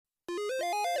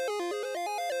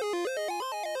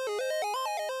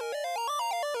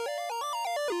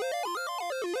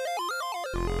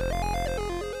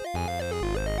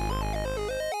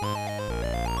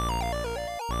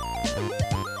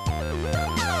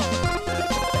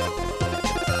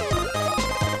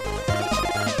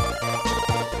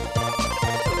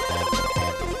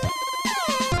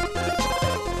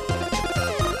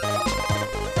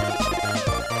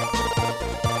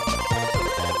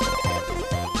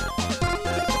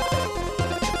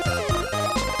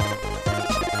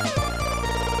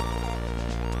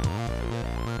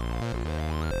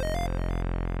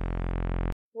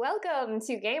Welcome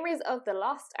to Gamers of the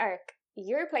Lost Ark,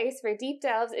 your place for deep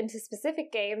delves into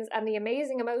specific games and the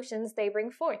amazing emotions they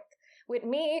bring forth. With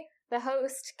me, the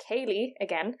host, Kaylee,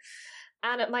 again,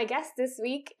 and my guest this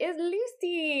week is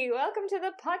Lucy. Welcome to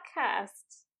the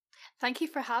podcast. Thank you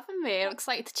for having me. I'm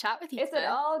excited to chat with you. It's an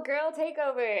all-girl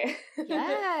takeover.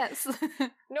 Yes.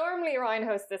 Normally Ryan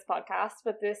hosts this podcast,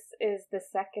 but this is the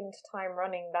second time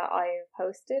running that I've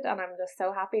hosted, and I'm just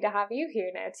so happy to have you here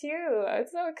now too.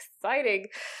 It's so exciting.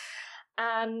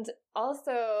 And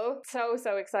also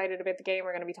so excited about the game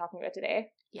we're going to be talking about today.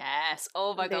 Yes.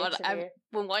 Oh my god. I've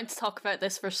been wanting to talk about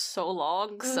this for so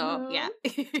long. So, yeah.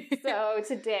 So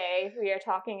today we are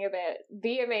talking about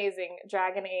the amazing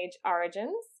Dragon Age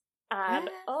Origins. And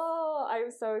I'm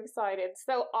so excited.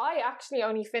 So I actually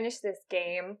only finished this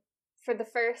game for the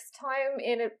first time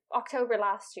in October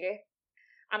last year.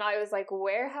 And I was like,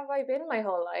 where have I been my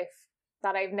whole life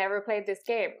that I've never played this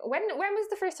game? When was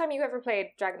the first time you ever played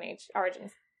Dragon Age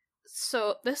Origins?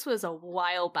 So this was a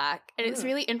while back. And it's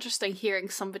really interesting hearing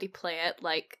somebody play it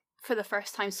like for the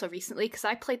first time so recently, because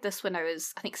I played this when I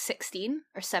was, I think, 16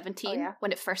 or 17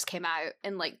 when it first came out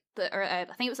in like I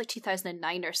think it was like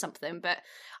 2009 or something. But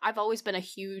I've always been a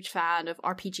huge fan of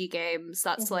RPG games.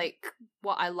 That's like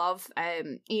what I love.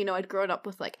 I'd grown up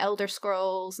with like Elder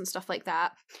Scrolls and stuff like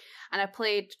that. And I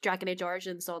played Dragon Age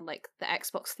Origins on like the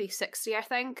Xbox 360, I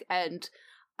think, and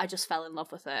I just fell in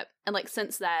love with it. And like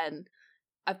since then,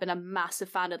 I've been a massive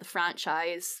fan of the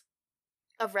franchise.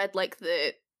 I've read like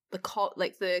the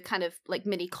kind of like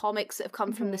mini comics that have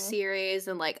come from the series,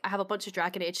 and like I have a bunch of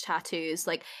Dragon Age tattoos.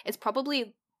 Like it's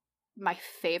probably my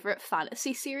favorite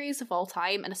fantasy series of all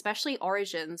time, and especially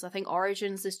Origins. I think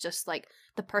Origins is just like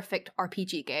the perfect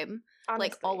RPG game. Honestly,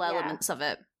 like all elements of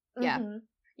it. Yeah.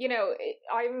 You know,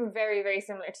 I'm very, very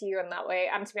similar to you in that way.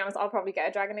 And to be honest, I'll probably get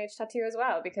a Dragon Age tattoo as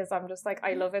well, because I'm just like,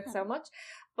 I love it so much.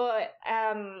 But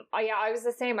I was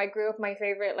the same. I grew up, my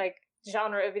favorite like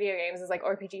genre of video games is like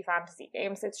RPG fantasy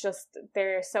games. It's just,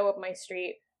 they're so up my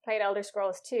street. Played Elder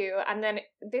Scrolls 2, and then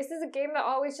this is a game that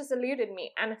always just eluded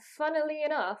me. And funnily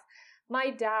enough,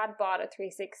 my dad bought a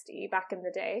 360 back in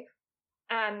the day,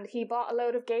 and he bought a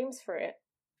load of games for it.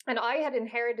 And I had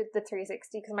inherited the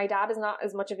 360 because my dad is not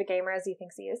as much of a gamer as he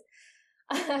thinks he is.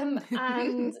 And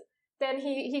then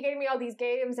he gave me all these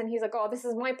games, and he's like, oh, this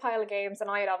is my pile of games. And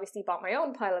I had obviously bought my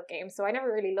own pile of games, so I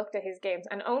never really looked at his games.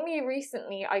 And only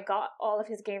recently I got all of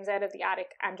his games out of the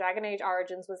attic, and Dragon Age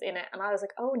Origins was in it. And I was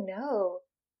like, oh no,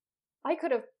 I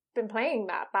could have been playing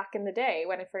that back in the day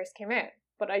when it first came out,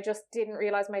 but I just didn't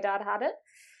realize my dad had it.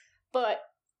 But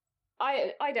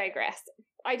I digress.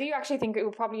 I do actually think it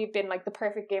would probably have been like the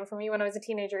perfect game for me when I was a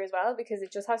teenager as well, because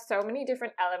it just has so many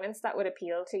different elements that would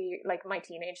appeal to like my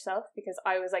teenage self, because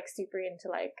I was like super into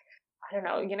like, I don't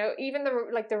know, you know, even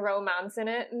the romance in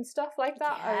it and stuff like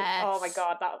that. Yes. Oh my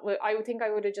god, I would think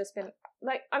I would have just been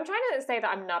like, I'm trying to say that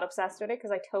I'm not obsessed with it,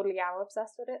 because I totally am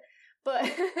obsessed with it.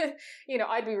 But, you know,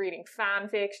 I'd be reading fan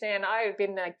fiction. I've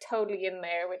been like totally in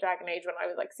there with Dragon Age when I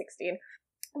was like 16.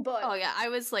 But oh yeah, I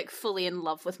was like fully in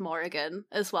love with Morrigan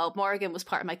as well. Morrigan was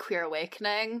part of my queer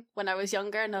awakening when I was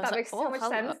younger, and I was that like, makes so much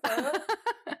sense though.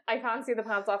 I can't see the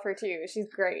pants off her too. She's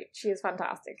great. She is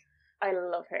fantastic. I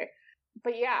love her.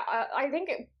 But yeah, I think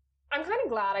I'm kind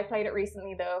of glad I played it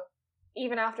recently though,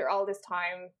 even after all this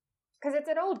time, because it's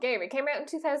an old game. It came out in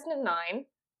 2009,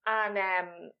 and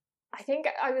I think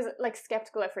I was like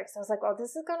skeptical at first. I was like, well,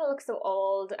 this is going to look so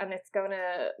old and it's going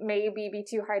to maybe be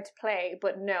too hard to play.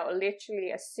 But no,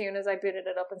 literally as soon as I booted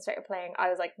it up and started playing, I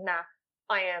was like, nah,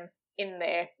 I am in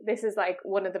there. This is like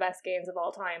one of the best games of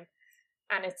all time.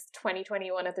 And it's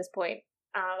 2021 at this point.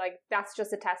 Like that's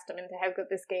just a testament to how good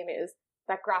this game is.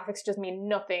 That graphics just mean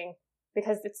nothing,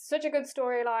 because it's such a good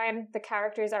storyline. The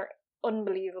characters are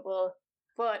unbelievable.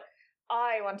 But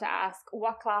I want to ask,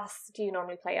 what class do you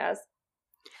normally play as?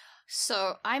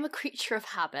 So I'm a creature of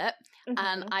habit,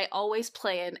 and I always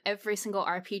play in every single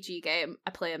RPG game.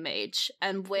 I play a mage,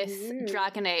 and with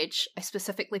Dragon Age, I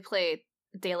specifically play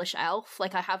Dalish Elf.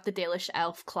 Like I have the Dalish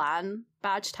Elf clan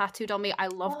badge tattooed on me. I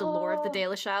love the lore of the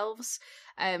Dalish Elves.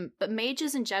 But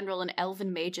mages in general and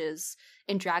elven mages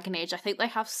in Dragon Age, I think they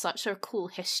have such a cool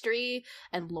history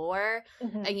and lore.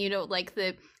 And, you know, like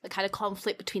the kind of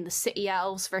conflict between the city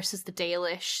elves versus the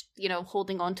Dalish, you know,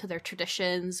 holding on to their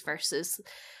traditions versus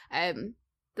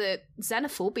the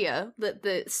xenophobia that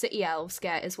the city elves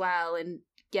get as well. And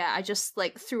yeah, I just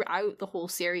like throughout the whole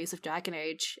series of Dragon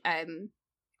Age,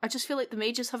 I just feel like the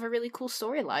mages have a really cool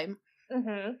storyline.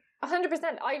 100%.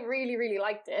 I really, really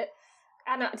liked it.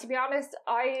 And to be honest,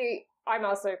 I I'm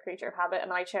also a creature of habit,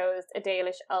 and I chose a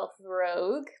Dalish elf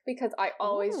rogue because I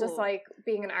always just like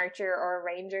being an archer or a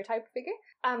ranger type figure.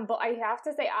 But I have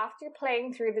to say, after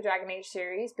playing through the Dragon Age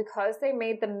series, because they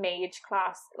made the mage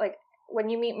class, like when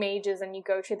you meet mages and you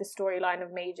go through the storyline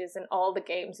of mages in all the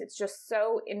games, it's just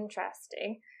so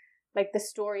interesting. Like the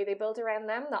story they built around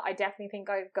them, that I definitely think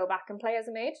I'd go back and play as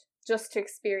a mage just to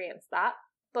experience that.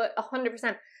 But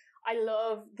 100%, I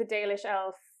love the Dalish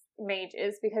elf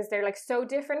mages because they're like so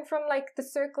different from like the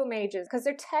circle mages, because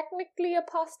they're technically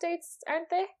apostates, aren't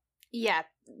they? Yeah,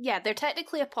 they're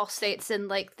technically apostates, and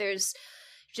like there's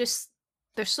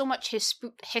so much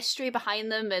history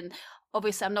behind them. And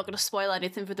obviously I'm not going to spoil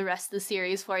anything for the rest of the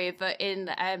series for you, but in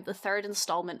the third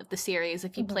installment of the series,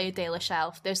 if you play a Dalish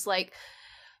elf, there's like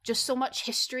just so much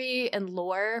history and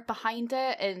lore behind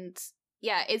it. And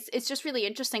yeah, it's just really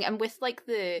interesting. And with like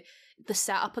the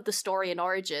setup of the story and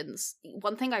Origins,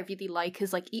 one thing I really like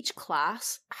is like each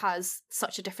class has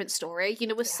such a different story. You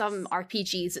know, with some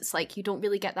RPGs, it's like you don't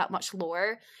really get that much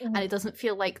lore, and it doesn't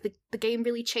feel like the game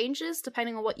really changes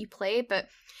depending on what you play. But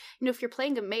you know, if you're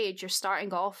playing a mage, you're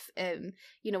starting off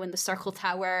you know, in the Circle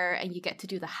Tower, and you get to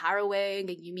do the harrowing,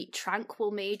 and you meet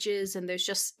tranquil mages, and there's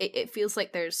just it feels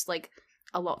like there's like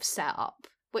a lot of setup,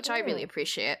 which I really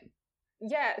appreciate.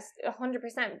 Yes,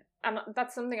 100%. And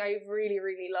that's something I really,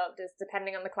 really loved, is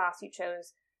depending on the class you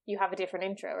chose, you have a different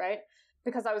intro, right?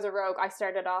 Because I was a rogue, I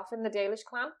started off in the Dalish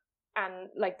clan, and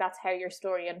like that's how your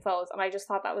story unfolds. And I just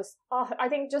thought that was, I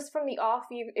think just from the off,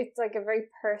 it's like a very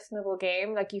personable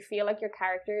game. Like you feel like your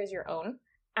character is your own.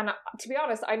 And to be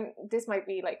honest, this might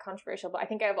be like controversial, but I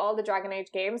think out of all the Dragon Age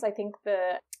games, I think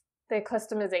the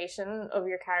customization of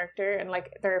your character and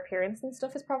like their appearance and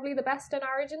stuff is probably the best in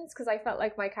Origins, because I felt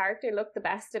like my character looked the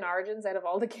best in Origins out of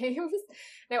all the games.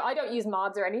 Now, I don't use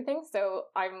mods or anything, so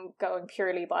I'm going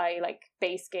purely by like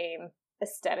base game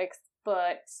aesthetics,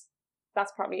 but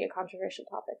that's probably a controversial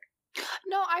topic.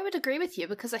 No, I would agree with you,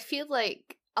 because I feel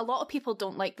like a lot of people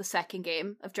don't like the second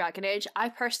game of Dragon Age. I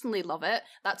personally love it.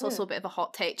 That's also a bit of a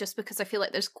hot take, just because I feel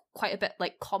like there's quite a bit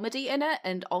like comedy in it,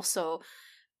 and also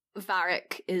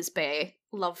Varric is bae.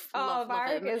 Love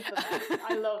Varric him. Is the best.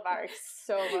 I love Varric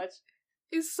so much.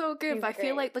 He's so good. He's but I great.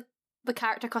 feel like the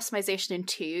character customization in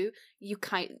 2, you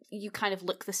kind of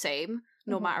look the same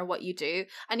no matter what you do.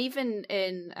 And even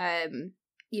in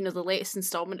you know, the latest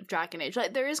installment of Dragon Age,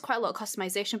 like there is quite a lot of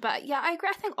customization. But yeah, I agree.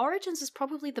 I think Origins is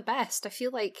probably the best. I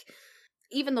feel like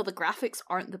even though the graphics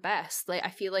aren't the best, like I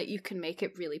feel like you can make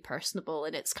it really personable,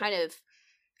 and it's kind of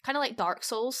like Dark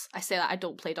Souls. I say that I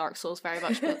don't play Dark Souls very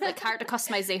much, but like character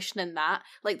customization in that,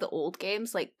 like the old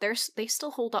games, like they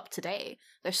still hold up today.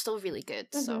 They're still really good.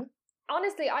 So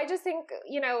honestly, I just think,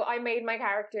 you know, I made my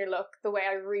character look the way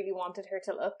I really wanted her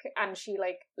to look, and she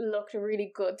like looked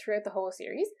really good throughout the whole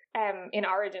series. In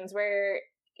Origins, where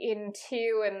in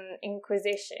 2 and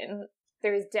Inquisition,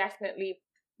 there's definitely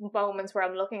moments where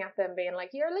I'm looking at them being like,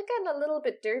 you're looking a little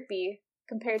bit derpy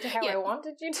compared to how I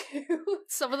wanted you to.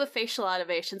 Some of the facial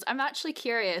animations, I'm actually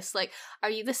curious, like, are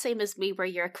you the same as me where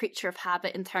you're a creature of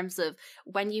habit in terms of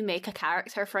when you make a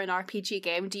character for an RPG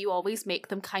game, do you always make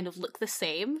them kind of look the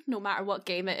same no matter what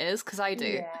game it is? Because I do.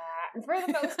 Yeah, for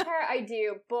the most part I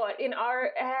do, but in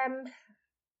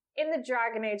in the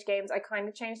Dragon Age games I kind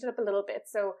of changed it up a little bit.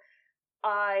 So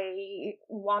I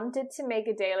wanted to make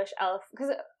a Dalish elf,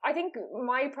 because I think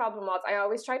my problem was I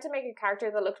always tried to make a character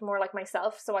that looked more like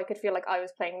myself, so I could feel like I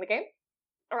was playing the game,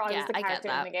 or I was the character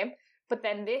in the game. But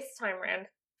then this time around,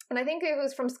 and I think it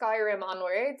was from Skyrim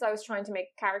onwards, I was trying to make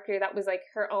a character that was like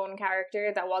her own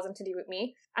character that wasn't to do with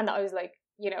me, and that was like,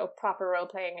 you know, proper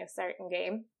role-playing a certain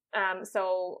game.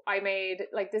 So I made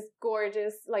like this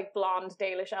gorgeous like blonde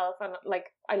Dalish elf, and like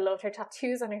I loved her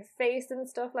tattoos on her face and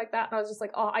stuff like that, and I was just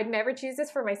like, oh, I'd never choose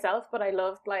this for myself, but I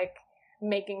loved like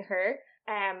making her.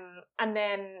 And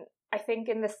then I think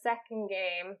in the second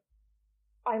game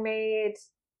I made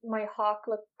my hawk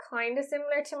look kind of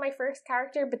similar to my first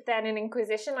character, but then in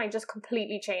Inquisition I just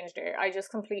completely changed her. I just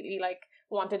completely like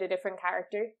wanted a different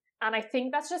character. And I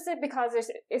think that's just it, because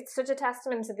it's such a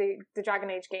testament to the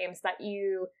Dragon Age games that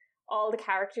all the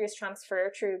characters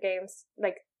transfer through games,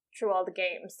 like through all the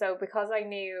games. So because I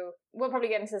knew, we'll probably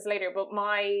get into this later, but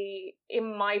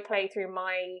in my playthrough,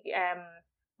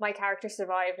 my character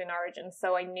survived in Origins,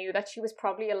 so I knew that she was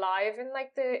probably alive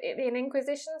in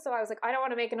Inquisition. So I was like, I don't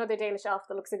want to make another Dalish elf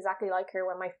that looks exactly like her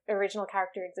when my original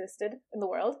character existed in the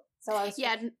world. So I was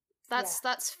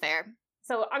that's fair.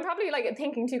 So I'm probably like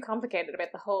thinking too complicated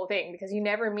about the whole thing, because you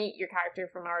never meet your character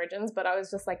from Origins, but I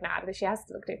was just like, nah, she has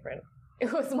to look different.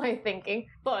 It was my thinking.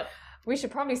 But we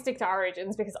should probably stick to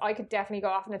Origins, because I could definitely go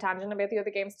off on a tangent about the other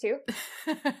games too.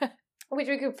 Which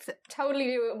we could totally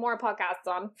do more podcasts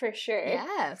on, for sure.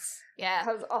 Yes. Yeah.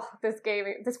 Because,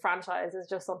 this franchise is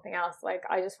just something else. Like,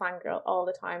 I just fangirl all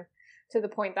the time, to the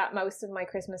point that most of my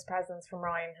Christmas presents from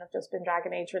Ryan have just been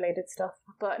Dragon Age related stuff.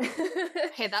 But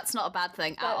hey, that's not a bad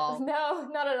thing at all. No,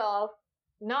 not at all.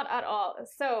 Not at all.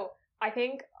 So I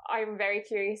think I'm very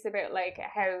curious about like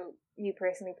how you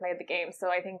personally played the game. So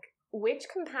I think, which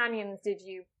companions did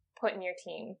you put in your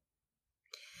team?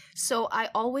 So I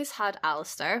always had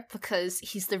Alistair because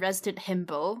he's the resident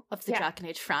himbo of the Dragon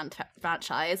Age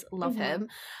franchise. Love him.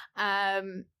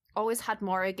 Always had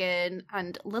Morrigan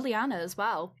and Liliana as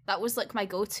well. That was like my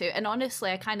go-to. And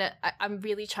honestly, I'm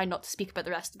really trying not to speak about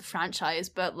the rest of the franchise,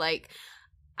 but like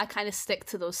I kind of stick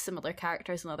to those similar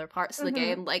characters in other parts of the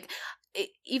game. Like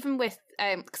even with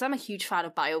because I'm a huge fan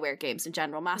of BioWare games in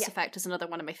general. Mass Effect is another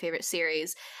one of my favorite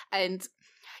series, and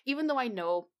even though I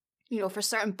know, you know, for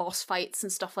certain boss fights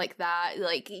and stuff like that,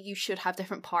 like, you should have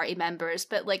different party members.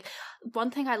 But, like,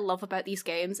 one thing I love about these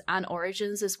games, and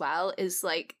Origins as well, is,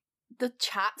 like, the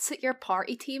chats that your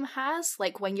party team has,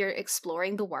 like, when you're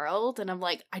exploring the world. And I'm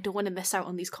like, I don't want to miss out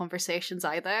on these conversations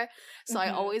either. So I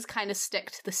always kind of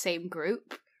stick to the same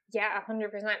group. Yeah, 100%.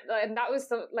 And that was,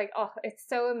 so, like, it's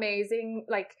so amazing.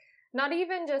 Like, not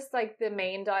even just, like, the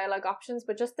main dialogue options,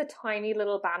 but just the tiny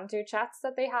little banter chats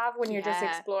that they have when you're just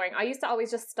exploring. I used to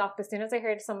always just stop. As soon as I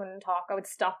heard someone talk, I would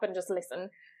stop and just listen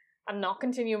and not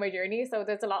continue my journey. So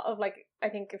there's a lot of, like, I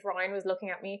think if Ryan was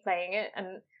looking at me playing it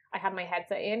and I had my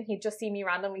headset in, he'd just see me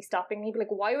randomly stopping. He'd be like,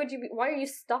 why are you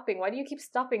stopping? Why do you keep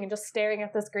stopping and just staring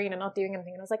at the screen and not doing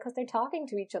anything? And I was like, because they're talking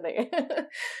to each other.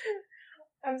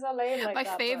 I'm so lame like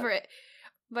that.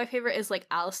 My favorite is like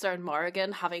Alistair and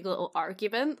Morrigan having little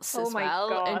arguments as well.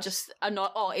 Gosh. And just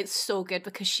it's so good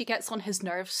because she gets on his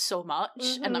nerves so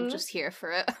much and I'm just here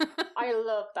for it. I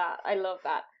love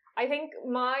that. I think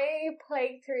my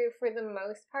playthrough for the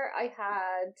most part, I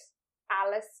had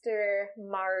Alistair,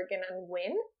 Morrigan and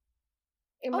Wynne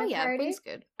in my party. Wynne's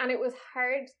good. And it was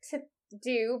hard to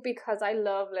do because I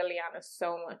love Liliana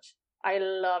so much. I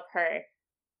love her.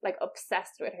 Like,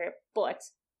 obsessed with her. But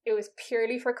it was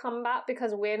purely for combat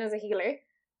because Wynne is a healer.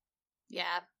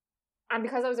 Yeah. And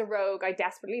because I was a rogue, I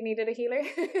desperately needed a healer.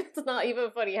 It's not even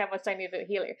funny how much I needed a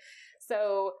healer.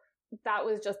 So that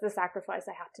was just the sacrifice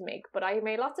I had to make. But I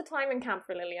made lots of time in camp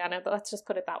for Liliana, but let's just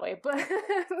put it that way. But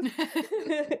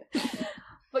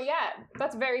but yeah,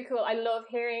 that's very cool. I love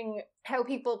hearing how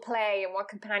people play and what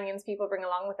companions people bring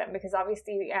along with them, because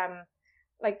obviously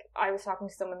like, I was talking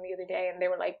to someone the other day and they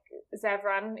were like,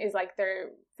 Zevran is like their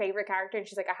favorite character, and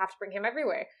she's like, I have to bring him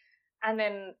everywhere. And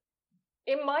then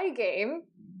in my game,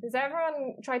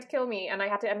 Zevran tried to kill me and I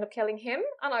had to end up killing him,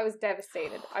 and I was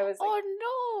devastated. I was like, oh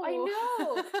no! I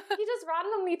know! He just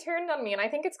randomly turned on me, and I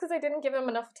think it's because I didn't give him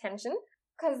enough attention,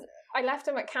 because I left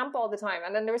him at camp all the time,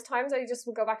 and then there was times I just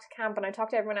would go back to camp and I talk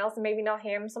to everyone else and maybe not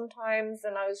him sometimes,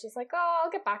 and I was just like, oh,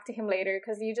 I'll get back to him later,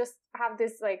 because you just have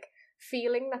this like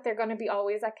feeling that they're going to be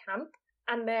always at camp.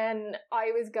 And then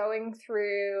I was going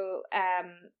through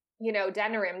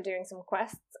Denerim doing some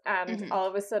quests, and all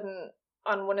of a sudden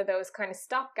on one of those kind of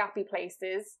stopgappy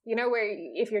places, you know, where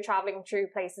if you're traveling through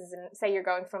places and say you're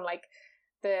going from like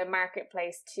the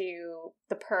marketplace to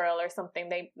the Pearl or something,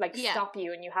 they like stop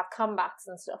you and you have combats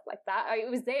and stuff like that. It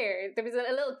was there was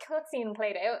a little cutscene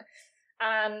played out.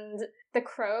 And the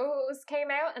crows came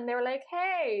out and they were like,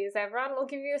 hey, Zevran, we'll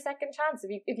give you a second chance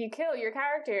if you kill your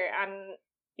character. And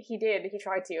he did. He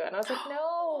tried to. And I was like, no.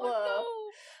 Oh,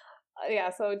 no.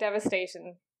 Yeah, so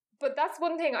devastation. But that's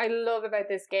one thing I love about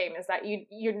this game, is that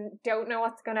you don't know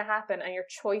what's going to happen, and your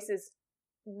choices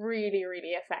really,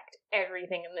 really affect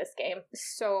everything in this game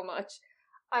so much.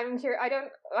 I'm curious.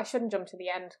 I shouldn't jump to the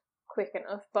end quick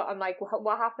enough, but I'm like,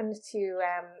 what happened to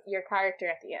your character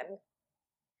at the end?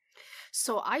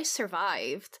 So I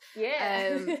survived.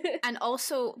 Yeah. And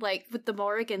also, like, with the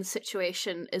Morrigan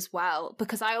situation as well,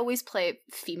 because I always play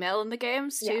female in the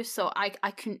games too, so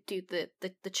I couldn't do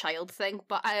the child thing,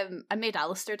 but I made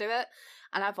Alistair do it,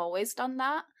 and I've always done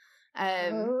that.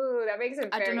 Oh, that makes it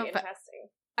very interesting.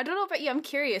 I don't know about you, I'm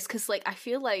curious, because, like, I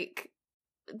feel like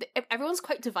everyone's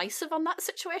quite divisive on that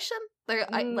situation.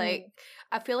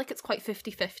 I feel like it's quite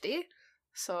 50-50,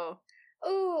 so...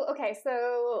 Oh, okay,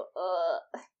 so...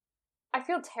 I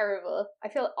feel terrible. I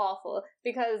feel awful,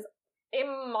 because in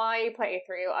my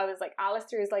playthrough, I was like,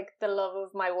 Alistair is like the love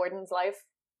of my warden's life,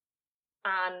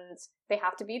 and they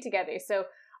have to be together. So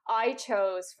I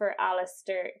chose for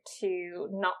Alistair to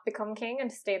not become king and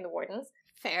to stay in the wardens.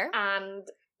 Fair. And,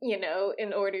 you know,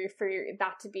 in order for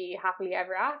that to be happily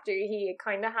ever after, he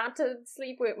kind of had to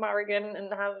sleep with Morrigan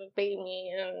and have a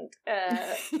baby, and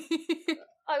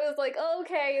I was like, oh,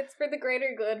 okay, it's for the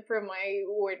greater good for my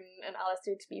warden and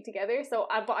Alistair to be together. So,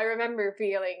 but I remember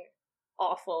feeling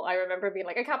awful. I remember being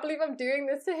like, I can't believe I'm doing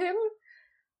this to him.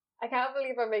 I can't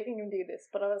believe I'm making him do this.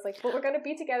 But I was like, but we're going to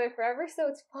be together forever, so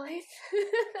it's fine.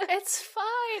 It's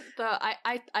fine. No,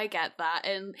 I get that.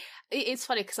 And it's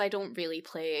funny because I don't really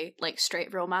play like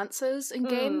straight romances in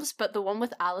games, but the one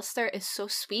with Alistair is so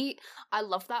sweet. I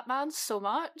love that man so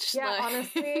much. Yeah,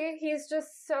 honestly, he's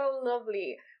just so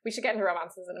lovely. We should get into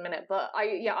romances in a minute, but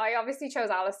I obviously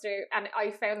chose Alistair, and I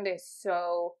found this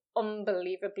so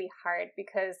unbelievably hard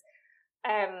because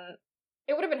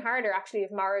it would have been harder actually if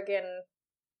Morrigan...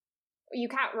 You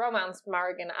can't romance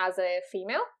Morrigan as a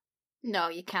female. No,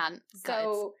 you can't.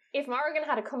 So if Morrigan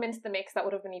had to come into the mix, that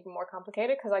would have been even more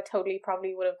complicated because I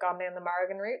probably would have gone down the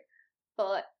Morrigan route.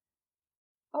 But,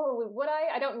 would I?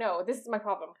 I don't know. This is my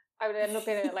problem. I would end up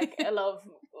in a love,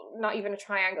 not even a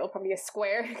triangle, probably a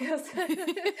square because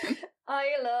I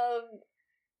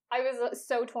was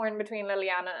so torn between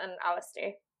Liliana and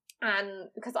Alistair. And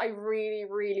because I really,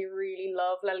 really, really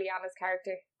love Liliana's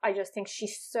character. I just think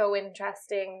she's so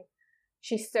interesting.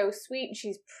 She's so sweet,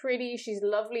 she's pretty, she's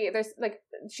lovely.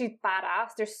 She's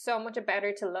badass. There's so much about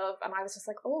her to love. And I was just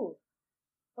like,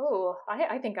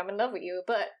 I think I'm in love with you.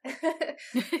 But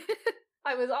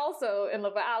I was also in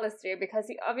love with Alistair because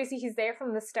he's there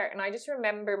from the start. And I just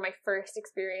remember my first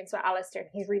experience with Alistair.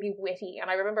 He's really witty. And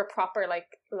I remember proper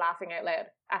laughing out loud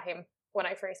at him when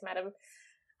I first met him.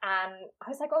 And I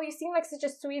was like, oh, you seem like such a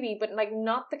sweetie, but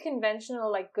not the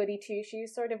conventional goody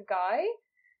two-shoes sort of guy.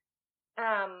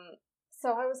 So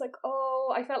I was like,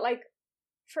 I felt like,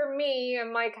 for me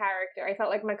and my character, I felt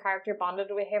like my character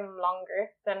bonded with him longer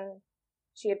than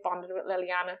she had bonded with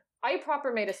Liliana. I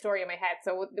proper made a story in my head,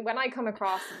 so when I come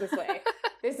across this way,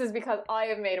 this is because I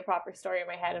have made a proper story in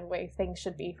my head and way things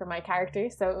should be for my character.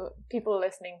 So people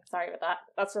listening, sorry about that.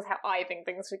 That's just how I think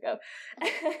things should go.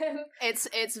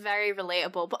 It's very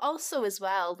relatable, but also as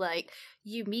well,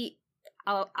 you meet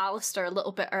Alistair a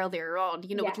little bit earlier on, with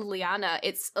Liliana.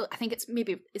 I think it's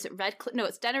maybe, is it Redcliffe? No,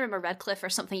 it's Denerim or Redcliffe or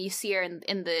something. You see her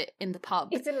in the pub.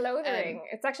 It's in Lothering.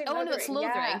 It's actually Lothering. No, it's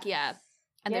Lothering, yeah.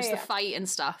 And there's the fight and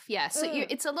stuff. Yeah, so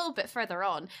it's a little bit further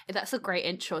on. That's a great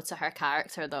intro to her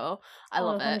character, though. I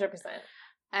love 100%.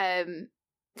 It.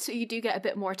 So you do get a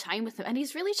bit more time with him, and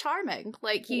he's really charming.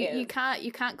 You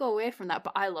can't go away from that.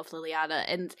 But I love Liliana,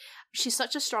 and she's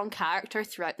such a strong character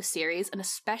throughout the series, and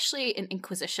especially in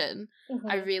Inquisition. Mm-hmm.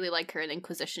 I really like her in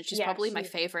Inquisition. She's probably my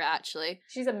favorite, actually.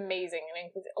 She's amazing in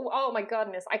Inquisition. Oh my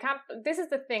goodness, I can't. This is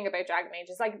the thing about Dragon Age.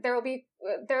 It's there will be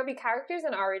characters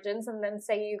in Origins, and then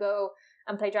say you go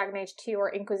and play Dragon Age 2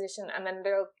 or Inquisition, and then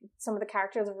some of the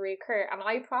characters will reoccur, and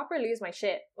I proper lose my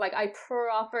shit. So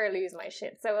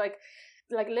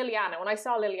Liliana, when I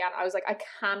saw Liliana, I was like, I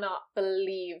cannot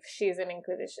believe she's in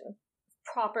Inquisition.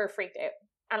 Proper freaked out.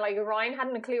 And Ryan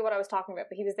hadn't a clue what I was talking about,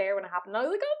 but he was there when it happened. I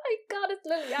was like, oh my god, it's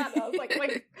Liliana. I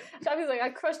was like, I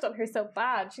crushed on her so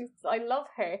bad. I love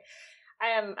her.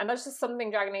 And that's just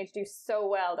something Dragon Age do so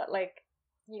well, that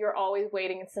you're always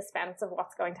waiting in suspense of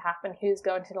what's going to happen, who's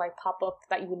going to pop up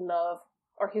that you love,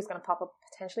 or who's going to pop up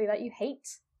potentially that you hate.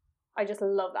 I just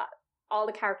love that. All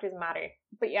the characters matter.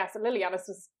 But yeah, so Liliana's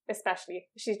was especially,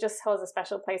 she just holds a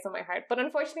special place in my heart. But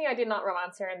unfortunately, I did not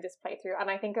romance her in this playthrough. And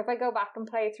I think if I go back and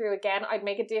play through again, I'd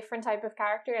make a different type of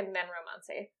character and then romance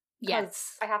her.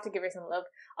 Yes. I have to give her some love.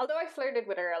 Although I flirted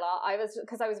with her a lot,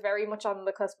 because I was very much on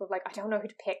the cusp of I don't know who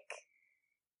to pick.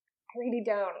 I really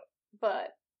don't.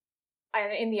 But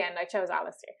in the end, I chose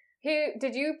Alistair.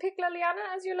 Did you pick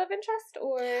Liliana as your love interest,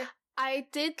 or? I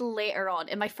did later on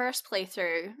in my first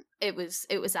playthrough. It was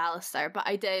Alistair, but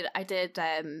I did I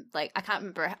can't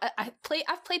remember. I've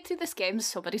played through this game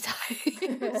so many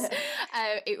times.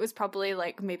 It was probably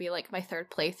maybe my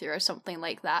third playthrough or something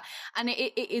like that, and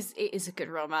it is a good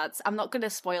romance. I'm not going to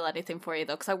spoil anything for you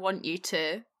though, because I want you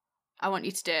to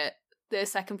do it the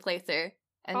second playthrough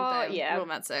and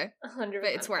romance her. 100%.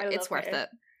 But it's worth it.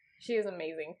 She is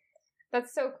amazing.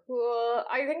 That's so cool.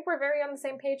 I think we're very on the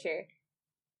same page here.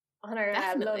 On our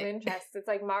love interest. It's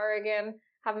Morrigan,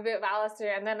 have a bit of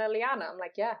Alistair, and then Liliana. I'm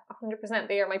like, yeah, 100%,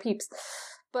 they are my peeps.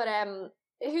 But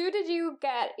who did you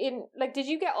get in, did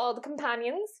you get all the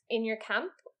companions in your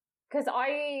camp? Because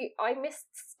I missed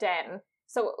Sten.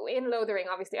 So in Lothering,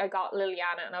 obviously, I got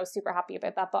Liliana, and I was super happy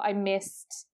about that, but I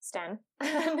missed Sten.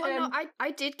 No,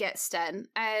 I did get Sten,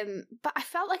 but I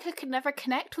felt like I could never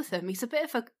connect with him. He's a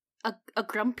bit of a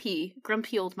grumpy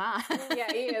old man.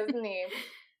 Yeah, he is, isn't he?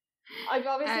 I've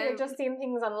obviously just seen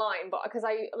things online, but because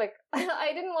I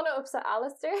didn't want to upset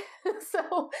Alistair,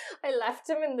 so I left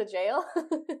him in the jail.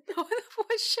 What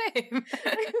a shame.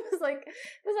 It was like,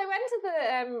 because I went to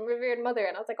the revered mother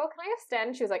and I was like, oh, can I have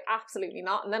Sten? She was like, absolutely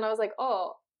not. And then I was like,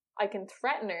 oh, I can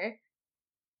threaten her.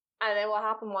 And then what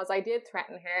happened was I did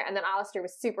threaten her, and then Alistair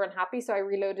was super unhappy, so I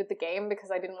reloaded the game because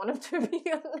I didn't want him to be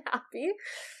unhappy.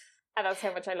 And that's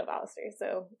how much I love Alistair,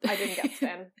 so I didn't get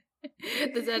Sten.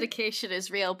 The dedication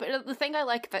is real. But the thing I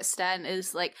like about Sten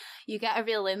is, like, you get a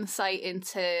real insight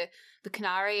into the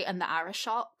Qunari and the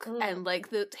Arishok and, like,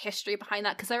 the history behind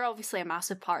that, because they're obviously a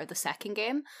massive part of the second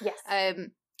game. Yes.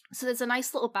 So there's a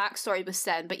nice little backstory with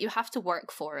Sten, but you have to work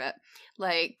for it.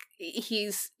 Like,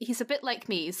 he's a bit like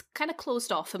me. He's kind of closed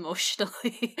off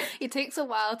emotionally. It takes a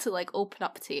while to, like, open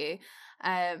up to you.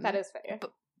 That is fair.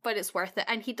 But it's worth it.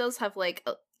 And he does have, like,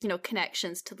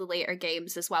 connections to the later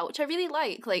games as well, which I really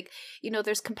like. Like,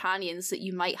 there's companions that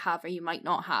you might have or you might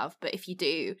not have, but if you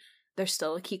do, they're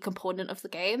still a key component of the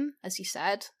game, as you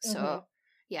said. So,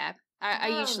 yeah,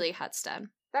 I usually had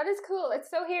Sten. That is cool. It's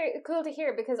so cool to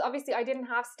hear, because obviously I didn't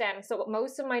have Sten, so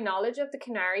most of my knowledge of the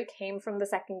Qunari came from the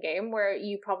second game, where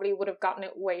you probably would have gotten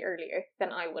it way earlier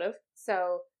than I would have.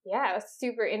 So yeah, it's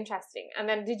super interesting. And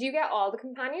then did you get all the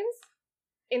companions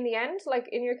in the end, like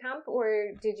in your camp,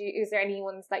 or is there any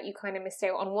ones that you kind of missed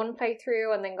out on one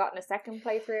playthrough and then got in a second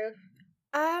playthrough?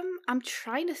 I'm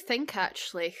trying to think,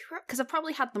 actually, because I've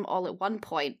probably had them all at one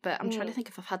point, but I'm trying to think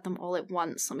if I've had them all at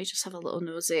once. Let me just have a little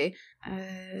nosy.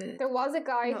 There was a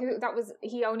guy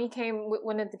he only came with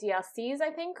one of the DLCs,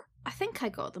 I think. I think I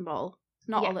got them all,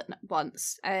 not all at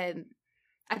once. I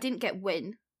didn't get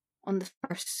Win on the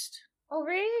first. Oh,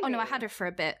 really? Oh, no, I had her for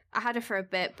a bit,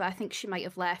 but I think she might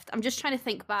have left. I'm just trying to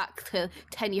think back to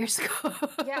 10 years ago.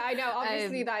 Yeah, I know.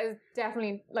 Obviously, that is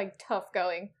definitely, like, tough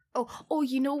going. Oh!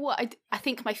 You know what? I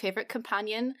think my favorite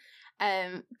companion.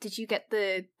 Did you get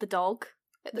the dog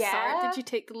at the start? Did you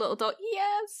take the little dog?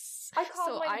 Yes. I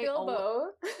called mine Bilbo.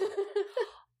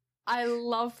 I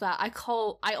love that.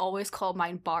 I always call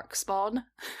mine Bark Spawn.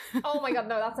 Oh my god!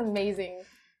 No, that's amazing.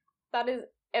 That is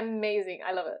amazing.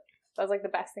 I love it. That was like the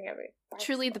best thing ever.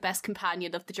 Truly the best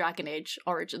companion of the Dragon Age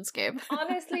Origins game.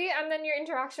 Honestly, and then your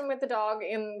interaction with the dog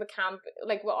in the camp,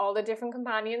 like with all the different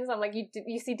companions, I'm like,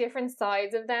 you see different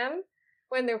sides of them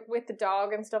when they're with the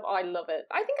dog and stuff. Oh, I love it.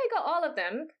 I think I got all of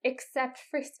them except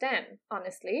for Sten,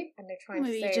 honestly. And they're trying to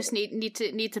say you just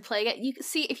need to play it. You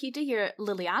see, if you do your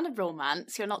Liliana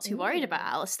romance, you're not too worried about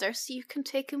Alistair, so you can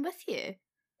take him with you.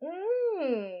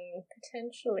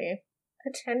 Potentially.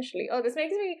 Oh, this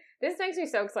makes me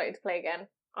so excited to play again,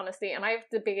 honestly. And I have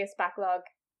the biggest backlog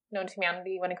known to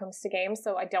humanity when it comes to games,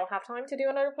 so I don't have time to do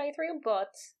another playthrough,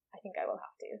 but I think I will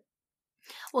have to.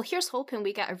 Well, here's hoping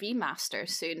we get a remaster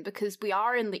soon, because we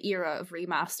are in the era of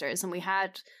remasters, and we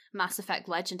had Mass Effect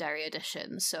Legendary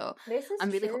Edition, so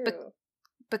I'm really hoping,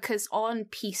 because on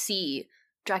PC,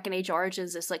 Dragon Age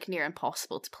Origins is, like, near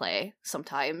impossible to play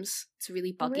sometimes. It's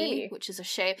really buggy, which is a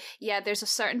shame. Yeah, there's a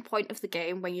certain point of the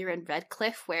game when you're in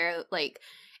Redcliffe where, like,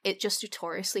 it just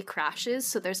notoriously crashes,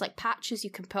 so there's, like, patches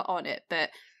you can put on it, but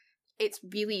it's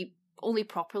really only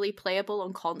properly playable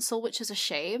on console, which is a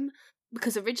shame,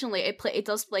 because originally it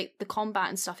does, like, the combat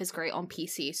and stuff is great on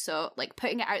PC, so, like,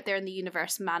 putting it out there in the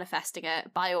universe, manifesting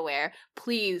it, BioWare,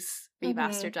 please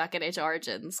remaster Dragon Age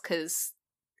Origins, because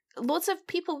loads of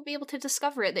people will be able to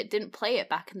discover it that didn't play it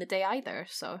back in the day either.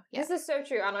 So yeah. This is so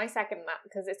true, and I second that,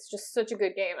 because it's just such a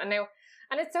good game.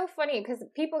 And it's so funny because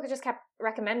people just kept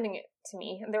recommending it to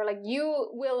me, and they were like, "You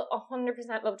will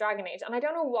 100% love Dragon Age." And I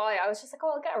don't know why. I was just like,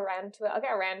 "Oh, I'll get around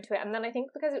to it." And then I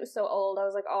think because it was so old, I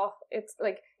was like, "Oh,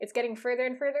 it's getting further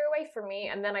and further away from me."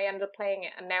 And then I ended up playing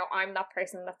it, and now I'm that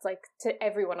person that's like, to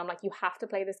everyone, I'm like, "You have to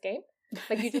play this game.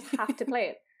 Like, you just have to play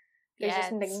it." There's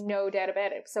just like no doubt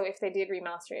about it. So if they did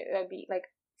remaster it, it would be like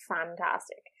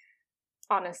fantastic.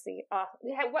 Honestly,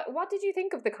 what did you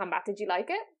think of the combat? Did you like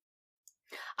it?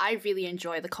 I really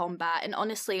enjoy the combat, and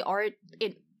honestly,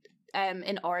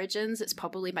 in Origins, it's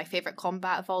probably my favorite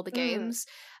combat of all the games.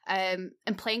 And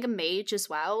playing a mage as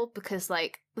well, because,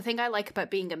 like, the thing I like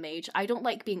about being a mage, I don't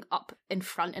like being up in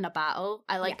front in a battle.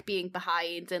 I like being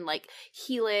behind and, like,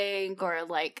 healing or,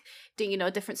 like, doing,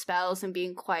 different spells and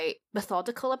being quite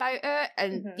methodical about it.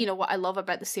 And, what I love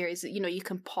about the series is that, you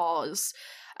can pause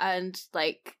and,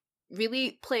 like,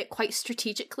 really play it quite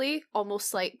strategically,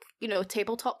 almost like,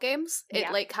 tabletop games.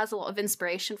 It, like, has a lot of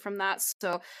inspiration from that.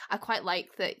 So I quite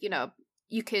like that,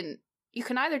 you can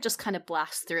either just kind of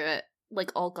blast through it,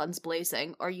 like, all guns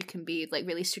blazing, or you can be, like,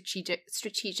 really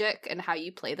strategic in how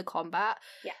you play the combat,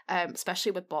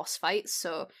 especially with boss fights.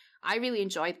 So I really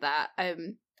enjoyed that.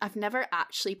 I've never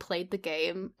actually played the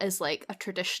game as like a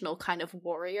traditional kind of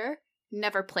warrior.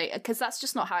 Never play, because that's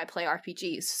just not how I play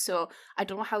RPGs, so I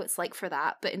don't know how it's like for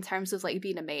that, but in terms of like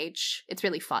being a mage, it's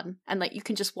really fun, and like you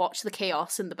can just watch the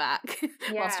chaos in the back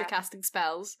whilst you're casting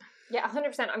spells. Yeah,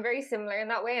 100%. I'm very similar in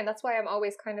that way, and that's why I'm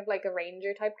always kind of like a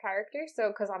ranger type character, so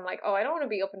because I'm like, oh, I don't want to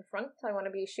be up in front, I want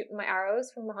to be shooting my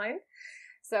arrows from behind.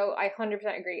 So I 100%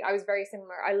 agree. I was very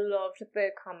similar. I loved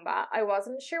the combat. I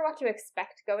wasn't sure what to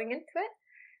expect going into it,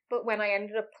 but when I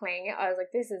ended up playing it, I was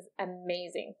like, this is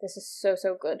amazing. This is so,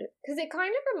 so good. Because it kind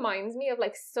of reminds me of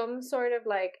like some sort of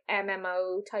like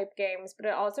MMO type games, but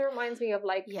it also reminds me of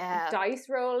like dice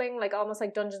rolling, like almost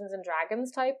like Dungeons and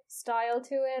Dragons type style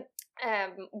to it.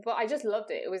 But I just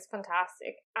loved it. It was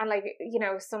fantastic. And like, you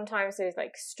know, sometimes there's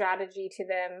like strategy to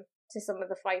them, to some of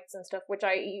the fights and stuff, which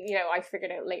I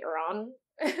figured out later on.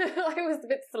 I was a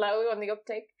bit slow on the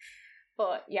uptake.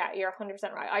 But yeah, you're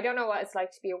 100% right. I don't know what it's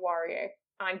like to be a warrior.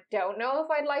 I don't know if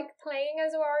I'd like playing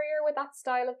as a warrior with that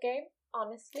style of game,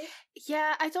 honestly.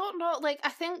 Yeah, I don't know. Like, I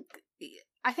think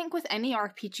with any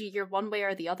RPG, you're one way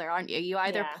or the other, aren't you? You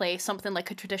either play something like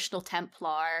a traditional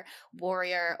Templar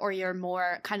warrior, or you're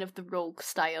more kind of the rogue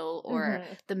style, or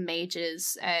the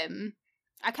mages.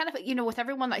 I kind of, you know, with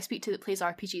everyone that I speak to that plays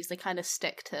RPGs, they kind of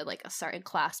stick to like a certain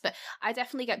class, but I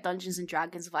definitely get Dungeons and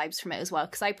Dragons vibes from it as well,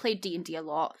 because I played D&D a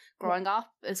lot growing up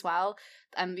as well.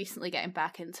 I'm recently getting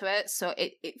back into it, so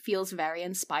it feels very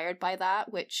inspired by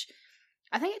that, which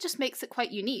I think it just makes it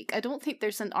quite unique. I don't think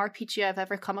there's an RPG I've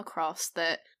ever come across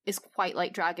that is quite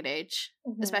like Dragon Age,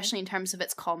 especially in terms of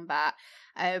its combat.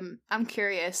 I'm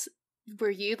curious, were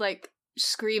you like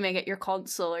screaming at your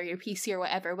console or your PC or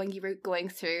whatever when you were going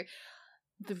through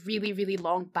the really, really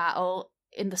long battle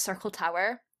in the Circle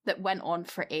Tower that went on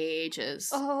for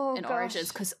ages in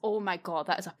Origins? Because, oh my god,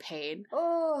 that is a pain.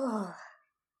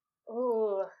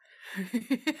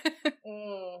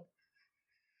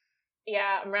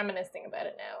 Yeah, I'm reminiscing about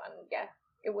it now, and yeah,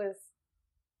 it was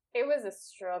a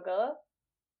struggle.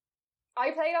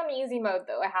 I played on easy mode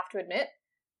though, I have to admit,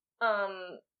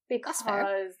 because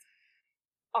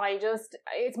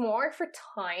it's more for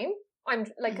time. I'm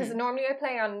like, because normally I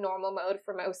play on normal mode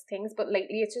for most things, but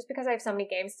lately it's just because I have so many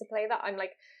games to play that I'm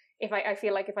like, if I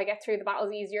feel like if I get through the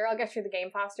battles easier, I'll get through the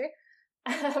game faster.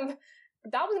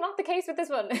 That was not the case with this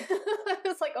one. I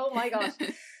was like, oh my gosh,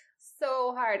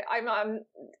 so hard. I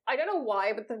don't know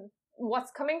why, but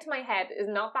what's coming to my head is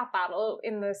not that battle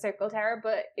in the Circle Tower,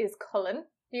 but is Cullen.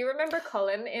 Do you remember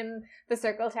Cullen in the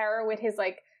Circle Tower with his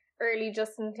like early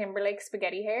Justin Timberlake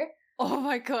spaghetti hair? Oh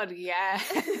my god, yeah.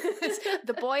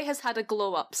 The boy has had a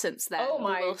glow up since then. Oh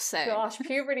my gosh,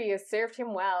 puberty has served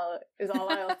him well, is all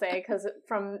I'll say. Because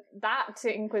from that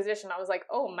to Inquisition, I was like,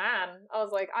 oh man. I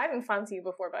was like, I didn't fancy you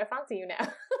before, but I fancy you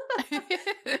now.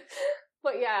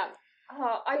 But yeah,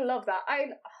 I love that. I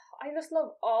just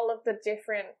love all of the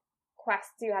different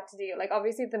quests you had to do. Like,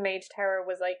 obviously the Mage Tower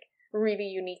was like really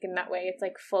unique in that way. It's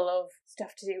like full of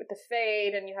stuff to do with the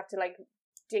Fade, and you have to like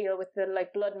deal with the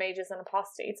like blood mages and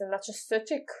apostates, and that's just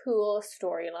such a cool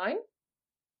storyline.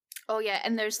 Oh yeah,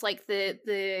 and there's like the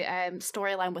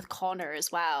storyline with Connor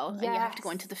as well, and you have to go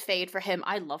into the Fade for him.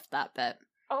 I loved that bit.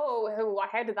 Oh,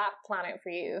 how did that plan out for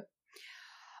you?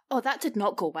 Oh, that did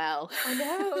not go well. I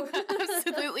know.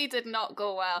 Absolutely did not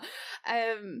go well.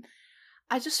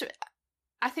 I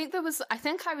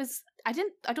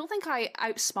don't think I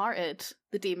outsmarted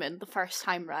the demon the first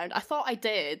time round. I thought I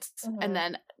did, and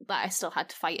then that I still had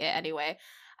to fight it anyway.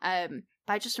 But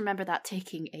I just remember that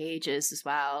taking ages as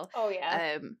well. Oh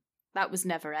yeah. That was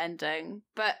never ending.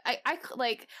 But I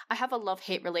have a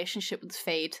love-hate relationship with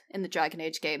Fade in the Dragon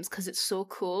Age games because it's so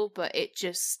cool, but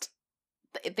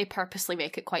they purposely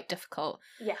make it quite difficult.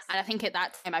 Yes. And I think at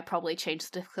that time I probably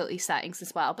changed the difficulty settings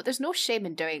as well. But there's no shame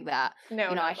in doing that. No,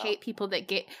 you know, I hate people that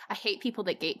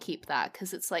gatekeep that,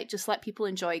 because it's like, just let people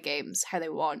enjoy games how they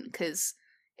want, because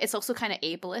it's also kind of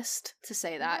ableist to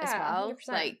say that as well. 100%.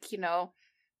 Like, you know,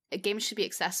 a game should be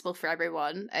accessible for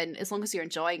everyone, and as long as you're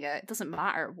enjoying it, it doesn't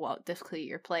matter what difficulty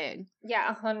you're playing.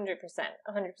 Yeah, 100%.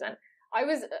 100%. I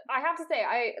have to say,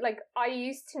 I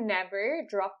used to never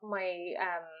drop my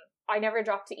I never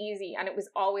dropped to easy, and it was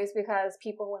always because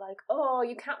people were like, oh,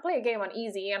 you can't play a game on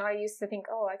easy, and I used to think,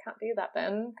 oh, I can't do that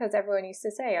then, because everyone used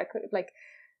to say I could, like,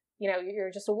 you know,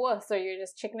 you're just a wuss, or you're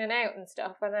just chickening out and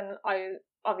stuff. And then I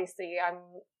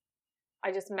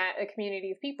just met a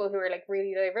community of people who are like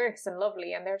really diverse and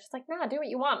lovely, and they're just like, nah, do what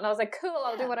you want. And I was like, cool,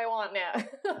 I'll do what I want now.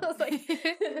 I was like,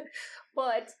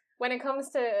 but when it comes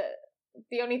to,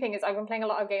 the only thing is I've been playing a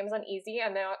lot of games on easy,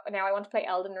 and now I want to play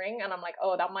Elden Ring, and I'm like,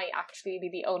 oh, that might actually be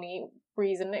the only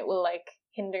reason it will like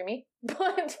hinder me,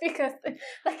 but because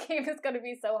that game is going to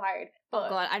be so hard. But, oh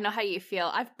god, I know how you feel.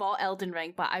 I've bought Elden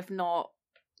Ring, but I've not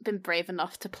been brave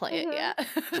enough to play it yet.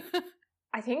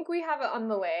 I think we have it on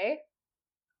the way,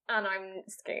 and I'm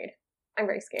scared. I'm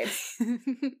very scared.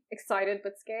 Excited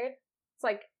but scared. It's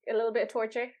like a little bit of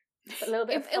torture, a little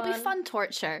bit of fun. It'll be fun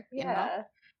torture. Yeah, you know?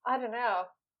 I don't know.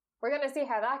 We're gonna see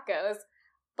how that goes.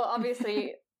 But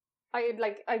obviously,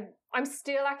 I'm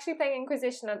still actually playing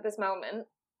Inquisition at this moment.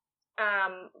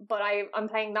 But I'm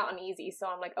playing that on easy, so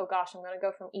I'm like, oh gosh, I'm gonna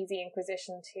go from easy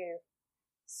Inquisition to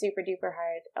super duper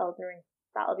hard Elden Ring.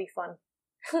 That'll be fun.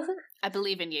 I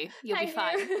believe in you. You'll be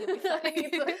fine. You'll be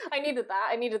fine. I needed that.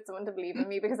 I needed someone to believe in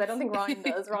me because I don't think Ryan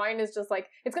does. Ryan is just like,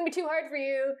 it's gonna be too hard for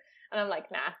you, and I'm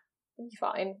like, nah, it'll be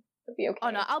fine. It'll be okay. Oh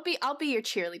no, I'll be your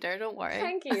cheerleader. Don't worry.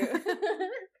 Thank you.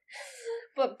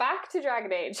 But back to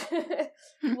Dragon Age.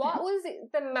 What was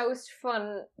the most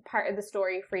fun part of the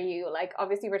story for you? Like,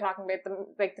 obviously, we're talking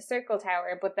about the Circle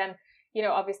Tower, but then, you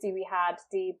know, obviously we had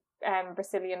the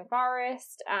Brazilian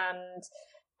Forest and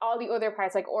all the other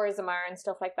parts like Orzammar and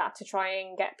stuff like that to try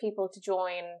and get people to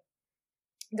join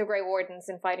the Grey Wardens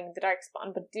in fighting the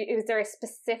Darkspawn. But is there a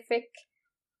specific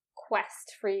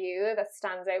quest for you that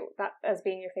stands out that as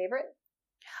being your favourite?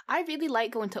 I really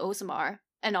like going to Orzammar,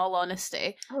 in all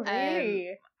honesty. Oh,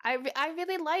 really? I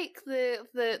really like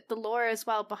the lore as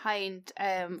well behind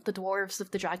the dwarves of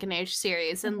the Dragon Age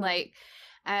series, and like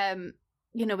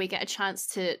you know, we get a chance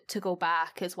to go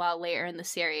back as well later in the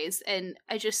series, and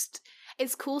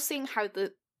it's cool seeing how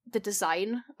the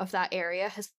design of that area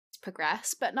has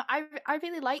progressed. But no, I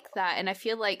really like that, and I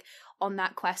feel like on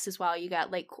that quest as well, you get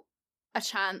like a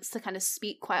chance to kind of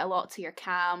speak quite a lot to your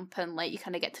camp, and like you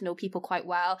kind of get to know people quite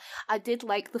well. I did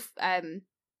like the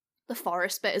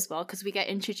forest bit as well, because we get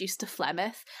introduced to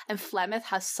Flemeth, and Flemeth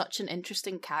has such an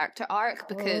interesting character arc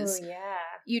because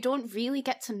you don't really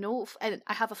get to know. And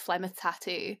I have a Flemeth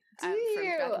tattoo from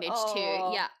Dragon Age 2.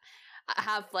 Yeah, I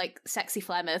have like sexy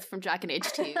Flemeth from Dragon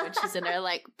Age 2 when she's in her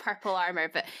like purple armor.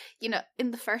 But you know,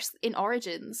 in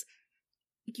Origins,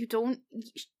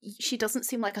 she doesn't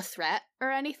seem like a threat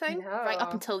or anything, right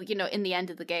up until, you know, in the end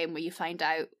of the game where you find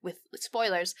out with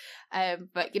spoilers,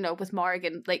 but you know, with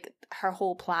Morrigan, like her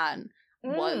whole plan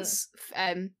was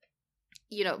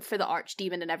you know, for the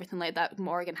archdemon and everything like that,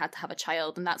 Morrigan had to have a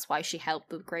child, and that's why she helped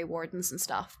the Grey Wardens and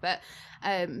stuff. But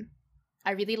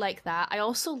I really like that. I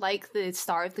also like the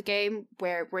start of the game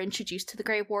where we're introduced to the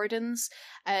Grey Wardens,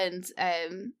 and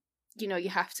you know, you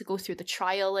have to go through the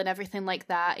trial and everything like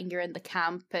that, and you're in the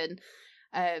camp, and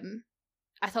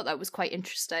I thought that was quite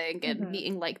interesting, and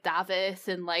meeting like Davith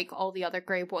and like all the other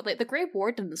Grey Wardens. Like the Grey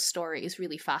Warden's story is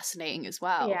really fascinating as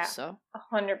well. Yeah, so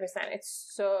 100%.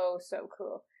 It's so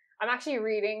cool. I'm actually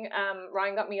reading.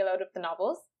 Ryan got me a load of the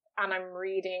novels, and I'm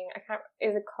reading.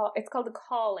 It's called The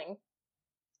Calling.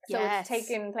 So It's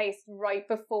taking place not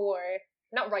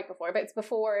right before, but it's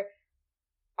before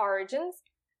Origins.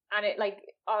 And it like,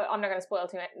 I'm not going to spoil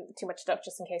too much stuff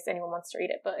just in case anyone wants to read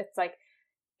it, but it's like,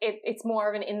 it's more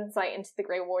of an insight into the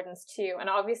Grey Wardens too. And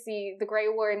obviously the Grey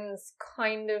Wardens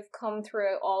kind of come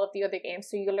throughout all of the other games,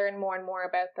 so you learn more and more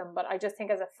about them. But I just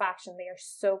think as a faction, they are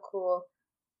so cool,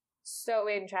 so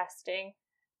interesting,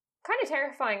 kind of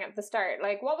terrifying at the start.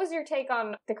 Like, what was your take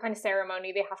on the kind of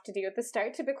ceremony they have to do at the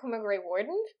start to become a Grey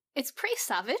Warden? It's pretty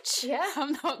savage. Yeah.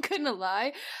 I'm not going to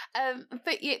lie.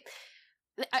 But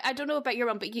I don't know about your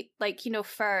one, but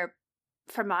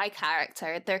for my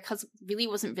character, there really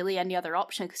wasn't really any other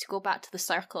option, because you go back to the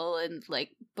circle and like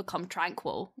become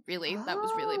tranquil. Really, that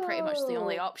was really pretty much the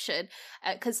only option.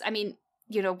 Because I mean,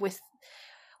 you know, with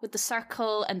the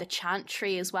circle and the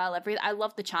chantry as well. I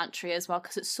love the chantry as well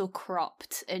because it's so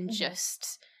cropped and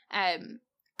just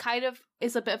kind of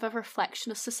is a bit of a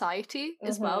reflection of society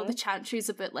as well. The chantry is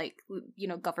a bit like, you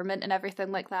know, government and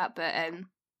everything like that, but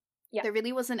there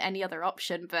really wasn't any other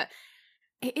option. But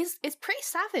it's pretty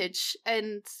savage,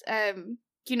 and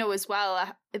you know, as well,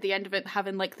 at the end of it,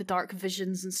 having like the dark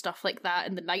visions and stuff like that,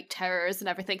 and the night terrors and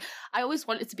everything. I always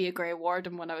wanted to be a Grey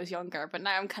Warden when I was younger, but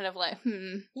now I'm kind of like,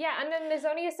 Yeah, and then there's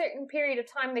only a certain period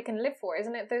of time they can live for,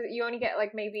 isn't it? You only get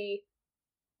like maybe,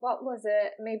 what was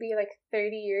it? Maybe like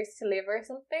 30 years to live or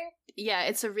something? Yeah,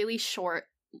 it's a really short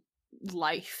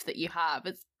life that you have.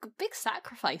 It's big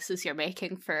sacrifices you're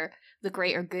making for the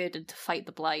greater good and to fight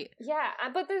the blight. Yeah,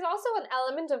 but there's also an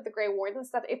element of the Grey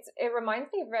Wardens that it reminds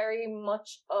me very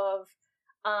much of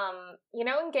you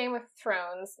know, in Game of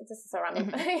Thrones, this is so random.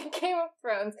 Game of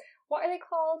Thrones, what are they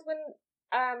called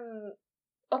when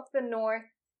up the north?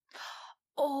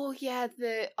 Oh yeah,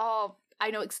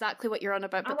 I know exactly what you're on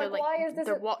about, but they're like, why is this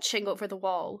they're watching over the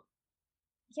wall.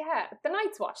 Yeah, the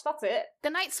Night's Watch, that's it. The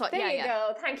Night's Watch, there you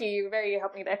go. Thank you, you very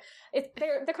helped me there.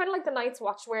 They're kind of like the Night's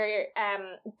Watch, where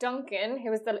Duncan,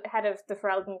 who was the head of the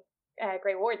Ferelden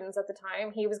Grey Wardens at the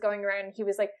time, he was going around, he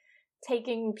was like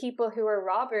taking people who were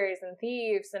robbers and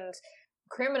thieves and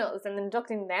criminals and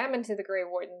inducting them into the Grey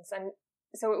Wardens. And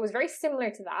so it was very similar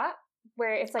to that,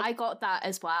 where it's like... I got that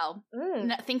as well.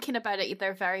 Thinking about it,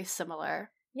 they're very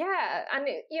similar. Yeah, and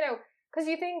because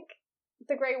you think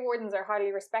the Grey Wardens are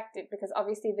highly respected because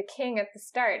obviously the king at the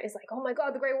start is like, oh my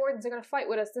god, the Grey Wardens are going to fight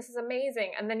with us, this is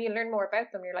amazing. And then you learn more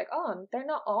about them, you're like, oh, they're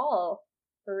not all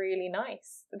really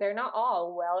nice. They're not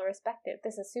all well respected.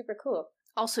 This is super cool.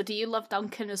 Also, do you love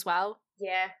Duncan as well?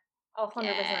 Yeah,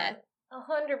 100%.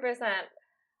 100%.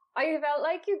 I felt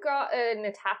like you got an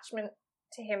attachment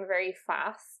to him very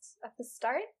fast at the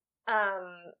start.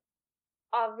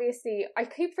 Obviously, I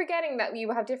keep forgetting that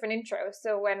you have different intros.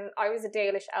 So when I was a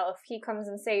Dalish elf, he comes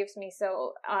and saves me.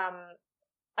 So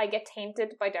I get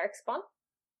tainted by Darkspawn.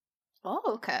 Oh,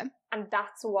 okay. And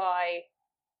that's why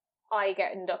I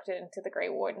get inducted into the Grey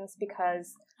Wardens,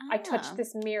 because I touch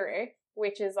this mirror,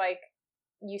 which is like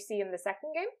you see in the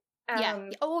second game. Yeah.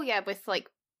 Oh, yeah, with like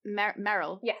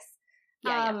Merrill. Yes.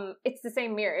 Yeah. It's the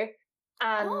same mirror.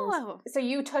 And so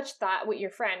you touch that with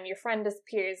your friend. Your friend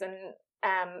disappears and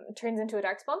turns into a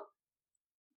Darkspawn,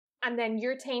 and then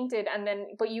you're tainted,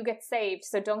 but you get saved.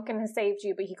 So Duncan has saved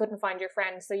you, but he couldn't find your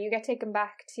friend, so you get taken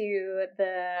back to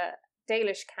the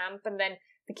Dalish camp, and then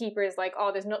the keeper is like,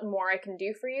 oh, there's nothing more I can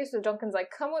do for you. So Duncan's like,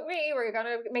 come with me, we're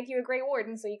gonna make you a Grey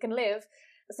Warden so you can live.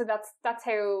 So that's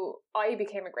how I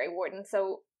became a Grey Warden.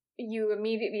 So you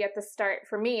immediately at the start,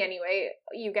 for me anyway,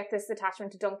 you get this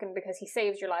attachment to Duncan because he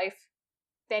saves your life.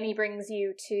 Then he brings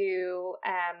you to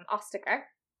Ostagar,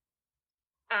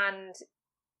 and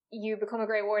you become a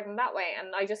Grey Warden that way.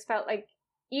 And I just felt like,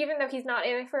 even though he's not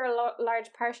in it for a large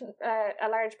portion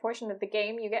of the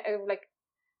game, you get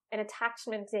an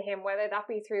attachment to him, whether that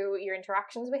be through your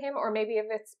interactions with him, or maybe if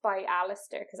it's by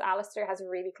Alistair, because Alistair has a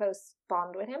really close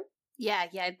bond with him. Yeah,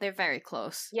 they're very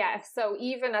close. Yeah, so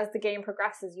even as the game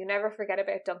progresses, you never forget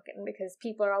about Duncan, because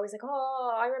people are always like,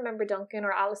 oh, I remember Duncan,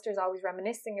 or Alistair's always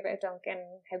reminiscing about Duncan,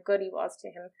 how good he was to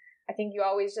him. I think you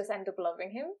always just end up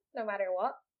loving him, no matter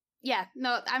what. Yeah,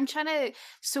 no, I'm trying to.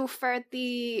 So for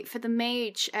the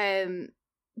mage,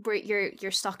 where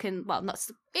you're stuck in, well,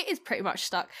 it is pretty much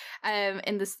stuck,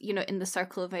 in this, in the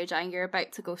circle of Mojang. You're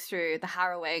about to go through the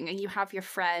harrowing, and you have your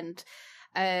friend,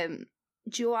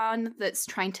 Joanne, that's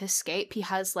trying to escape. He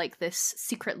has like this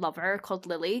secret lover called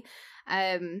Lily,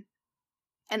 and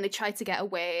they try to get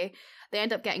away. They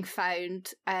end up getting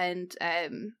found, and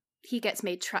he gets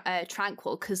made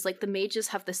tranquil, because like the mages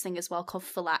have this thing as well called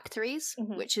phylacteries,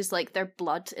 which is like their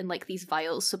blood in like these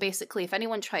vials. So basically, if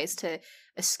anyone tries to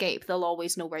escape, they'll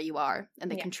always know where you are,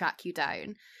 and they can track you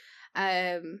down.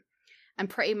 And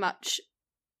pretty much,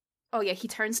 he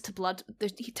turns to blood.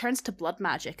 He turns to blood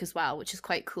magic as well, which is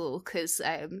quite cool, because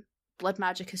blood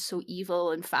magic is so evil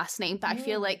and fascinating. But I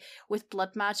feel like with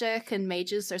blood magic and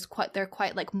mages, they're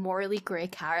quite like morally grey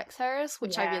characters,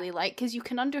 which I really like, because you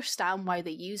can understand why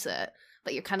they use it,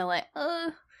 but you're kind of like,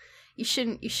 you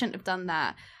shouldn't have done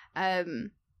that.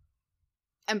 And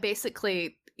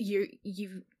basically,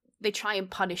 they try and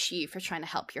punish you for trying to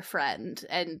help your friend,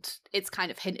 and it's kind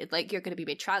of hinted like you're going to be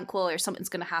made tranquil or something's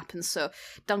going to happen. So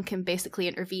Duncan basically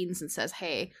intervenes and says,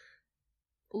 hey,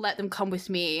 let them come with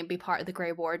me and be part of the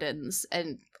Grey Wardens,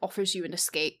 and offers you an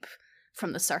escape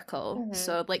from the circle.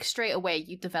 So like straight away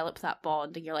you develop that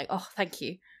bond, and you're like, oh, thank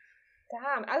you.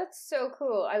 Damn, that's so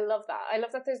cool. I love that. I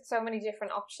love that there's so many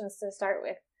different options to start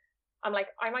with. I'm like,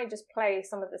 I might just play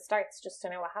some of the starts just to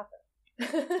know what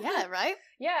happened. Yeah, right?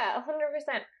 Yeah, 100%.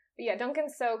 But yeah,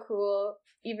 Duncan's so cool,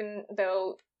 even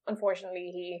though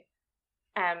unfortunately he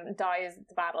dies at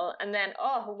the battle. And then,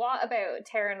 what about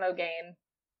Taran Logain?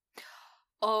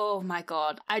 Oh my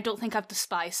god, I don't think I've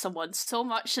despised someone so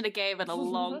much in a game in a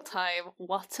long time.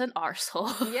 What an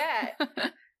arsehole. Yeah, 100%.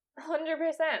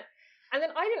 And then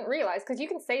I didn't realise, because you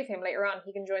can save him later on,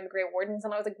 he can join the Grey Wardens,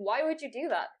 and I was like, why would you do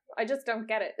that? I just don't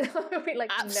get it. I would be like,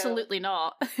 absolutely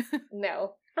not.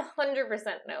 No,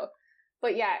 100% no.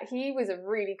 But yeah, he was a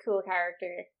really cool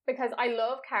character, because I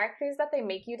love characters that they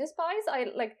make you despise.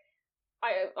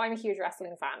 I'm a huge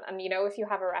wrestling fan, and if you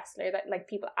have a wrestler that like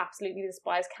people absolutely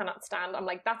despise, cannot stand, I'm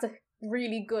like, that's a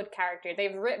really good character.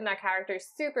 They've written that character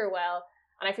super well,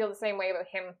 and I feel the same way about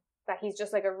him, that he's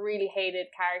just like a really hated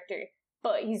character,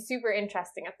 but he's super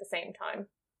interesting at the same time.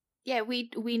 Yeah, we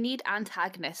need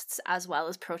antagonists as well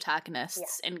as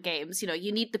protagonists in games.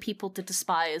 You need the people to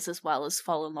despise as well as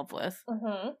fall in love with.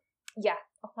 Yeah,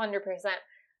 100%.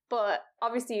 But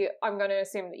obviously, I'm going to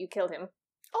assume that you killed him.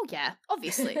 Oh yeah,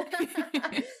 obviously.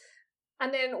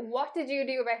 And then what did you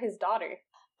do about his daughter?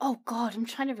 Oh god, I'm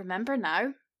trying to remember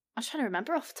now. I'm trying to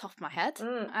remember off the top of my head.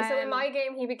 So in my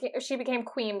game, she became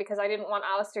queen because I didn't want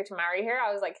Alistair to marry her.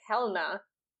 I was like, hell nah.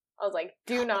 I was like,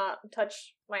 do not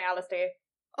touch my Alistair.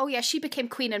 Oh yeah, she became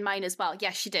queen in mine as well.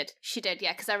 Yeah, she did.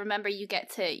 Yeah, because I remember you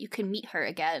can meet her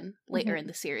again later in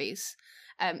the series.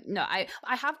 No, I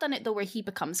have done it though where he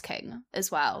becomes king as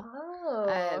well.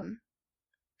 Oh.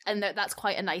 And that's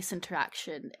quite a nice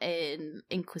interaction in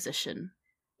Inquisition.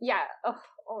 Yeah.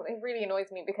 Oh, it really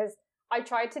annoys me because I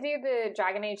tried to do the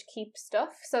Dragon Age Keep stuff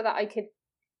so that I could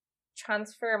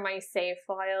transfer my save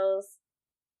files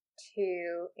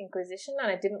to Inquisition,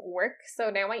 and it didn't work. So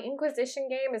now my Inquisition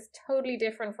game is totally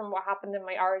different from what happened in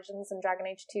my Origins and Dragon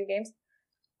Age 2 games.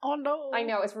 Oh no. I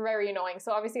know, it's very annoying.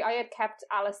 So obviously I had kept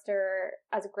Alistair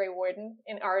as a Grey Warden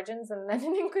in Origins, and then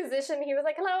in Inquisition he was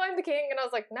like, hello, I'm the king, and I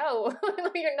was like, no,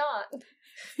 no, you're not.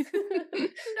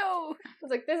 No. I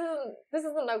was like, this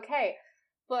isn't okay.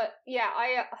 But yeah,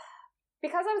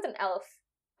 because I was an elf,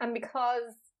 and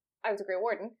because I was a Grey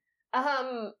Warden,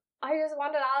 I just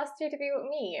wanted Alistair to be with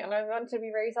me, and I wanted to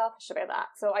be very selfish about that.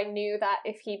 So I knew that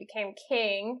if he became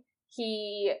king,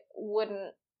 he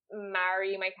wouldn't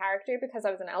marry my character because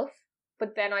I was an elf.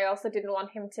 But then I also didn't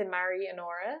want him to marry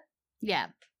Honora. Yeah.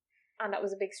 And that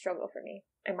was a big struggle for me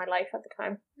in my life at the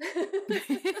time.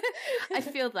 I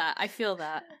feel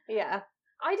that. Yeah.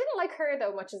 I didn't like her,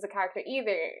 though, much as a character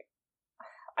either.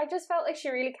 I just felt like she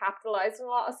really capitalized on a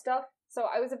lot of stuff. So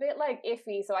I was a bit, like,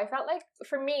 iffy. So I felt like,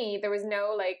 for me, there was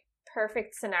no, like,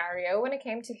 perfect scenario when it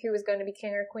came to who was going to be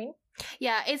king or queen.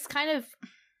 Yeah, it's kind of...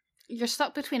 You're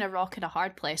stuck between a rock and a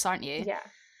hard place, aren't you? Yeah.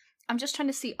 I'm just trying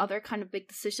to see other kind of big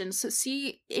decisions. So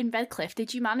see, in Redcliffe,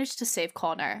 did you manage to save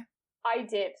Connor? I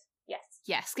did, yes.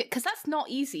 Yes, because that's not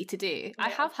easy to do. Yeah. I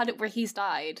have had it where he's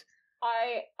died.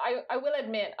 I will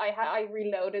admit, I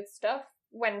reloaded stuff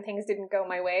when things didn't go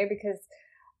my way because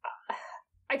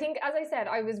I think, as I said,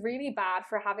 I was really bad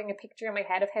for having a picture in my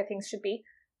head of how things should be.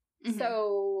 Mm-hmm.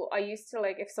 So I used to,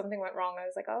 like, if something went wrong, I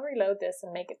was like, I'll reload this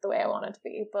and make it the way I want it to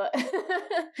be. But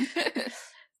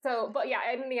but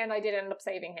yeah, in the end, I did end up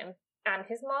saving him and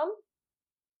his mom.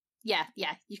 Yeah,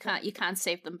 you can't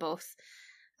save them both.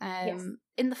 Yes.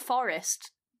 In the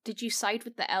forest, did you side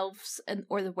with the elves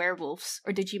or the werewolves,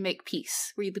 or did you make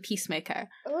peace? Were you the peacemaker?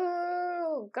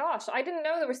 Oh gosh, I didn't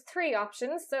know there was 3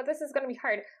 options, so this is going to be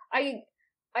hard.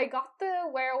 I got the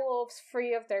werewolves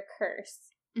free of their curse,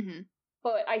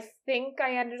 but I think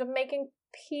I ended up making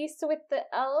peace with the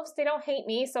elves. They don't hate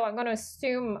me, so I'm going to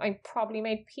assume I probably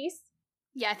made peace.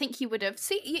 Yeah, I think you would have.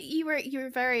 See, you were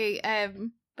very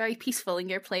very peaceful in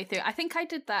your playthrough. I think I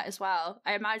did that as well.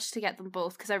 I managed to get them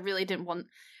both because I really didn't want...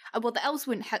 Well, the elves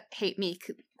wouldn't hate me,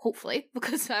 hopefully,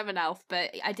 because I'm an elf,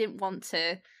 but I didn't want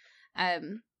to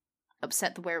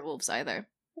upset the werewolves either.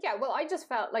 Yeah, well, I just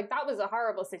felt like that was a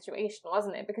horrible situation,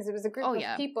 wasn't it? Because it was a group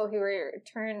of people who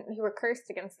were cursed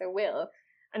against their will.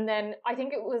 And then I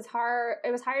think it was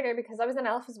harder because I was an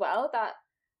elf as well, that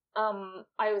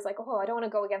I was like, oh, I don't want to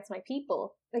go against my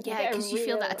people. Like, yeah, because you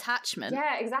feel that attachment.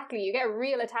 Yeah, exactly. You get a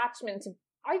real attachment to...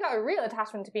 I got a real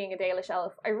attachment to being a Dalish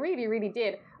elf. I really, really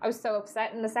did. I was so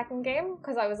upset in the second game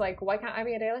because I was like, why can't I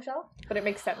be a Dalish elf? But it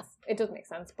makes sense. It does make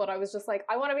sense. But I was just like,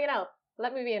 I want to be an elf.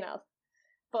 Let me be an elf.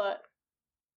 But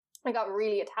I got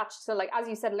really attached to, like, as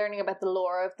you said, learning about the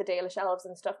lore of the Dalish elves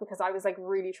and stuff, because I was, like,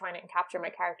 really trying to capture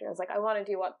my character. I was like, I want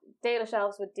to do what Dalish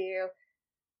elves would do.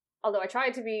 Although I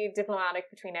tried to be diplomatic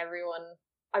between everyone,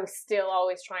 I was still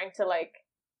always trying to, like,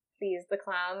 please the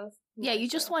clans. Yeah, you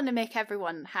just want to make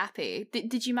everyone happy.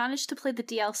 Did you manage to play the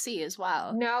DLC as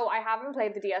well? No, I haven't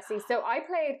played the DLC. So I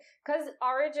played, because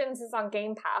Origins is on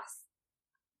Game Pass,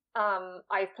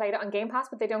 I've played it on Game Pass,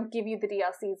 but they don't give you the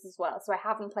DLCs as well. So I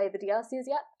haven't played the DLCs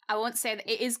yet. I won't say that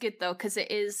it is good, though, because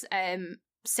it is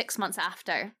 6 months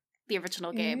after the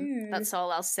original game. Ooh. That's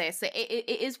all I'll say. So it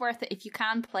is worth it if you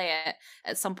can play it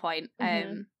at some point.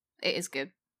 It is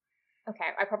good. Okay,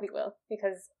 I probably will,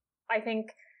 because I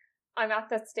think I'm at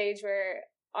that stage where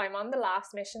I'm on the last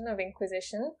mission of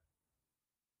Inquisition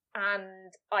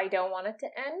and I don't want it to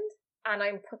end, and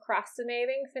I'm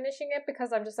procrastinating finishing it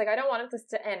because I'm just like, I don't want this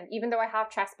to end. Even though I have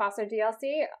Trespasser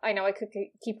DLC, I know I could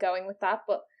keep going with that,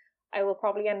 but I will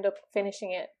probably end up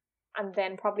finishing it and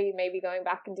then probably maybe going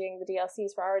back and doing the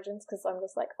DLCs for Origins, because I'm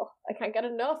just like, oh, I can't get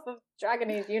enough of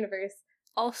Dragon Age universe.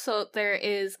 Also, there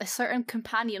is a certain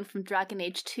companion from Dragon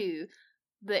Age 2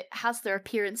 that has their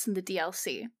appearance in the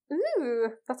DLC. Ooh,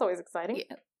 that's always exciting.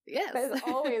 Yeah. Yes. That is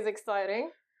always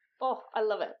exciting. Oh, I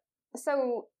love it.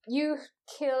 So, you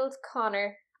killed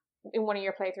Connor in one of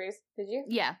your playthroughs, did you?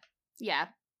 Yeah. Yeah.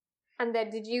 And then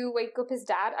did you wake up his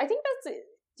dad? I think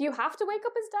Do you have to wake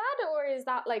up his dad, or is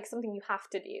that like something you have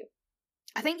to do?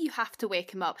 I think you have to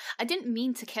wake him up. I didn't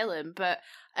mean to kill him, but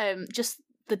just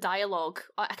the dialogue.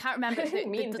 I can't remember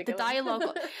the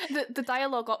dialogue. the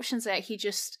dialogue options there. He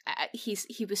just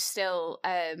he was still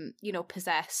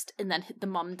possessed, and then the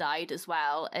mum died as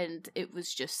well, and it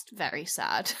was just very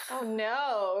sad. Oh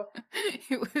no!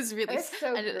 It was really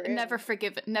so and never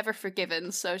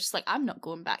forgiven. So just like, I'm not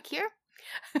going back here.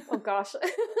 Oh gosh,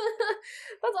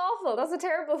 that's awful. That's a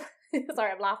terrible.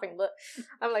 Sorry, I'm laughing, but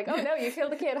I'm like, oh no, you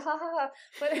killed the kid, ha ha ha.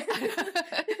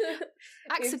 But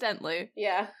accidentally,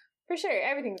 yeah, for sure,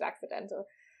 everything's accidental.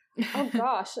 Oh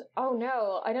gosh, oh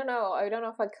no, I don't know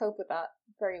if I'd cope with that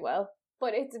very well.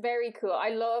 But it's very cool. I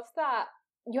love that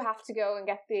you have to go and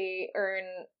get the urn.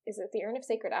 Is it the Urn of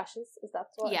Sacred Ashes? Is that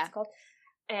what it's called?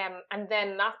 And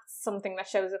then that's something that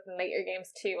shows up in later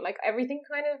games too. Like everything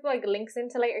kind of like links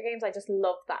into later games. I just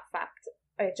love that fact.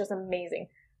 It's just amazing.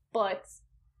 But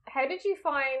how did you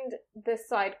find the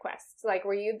side quests? Like,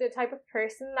 were you the type of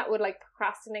person that would like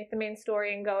procrastinate the main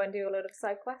story and go and do a load of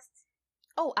side quests?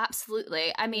 Oh,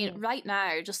 absolutely. I mean, right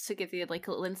now, just to give you like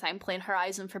a little insight, I'm playing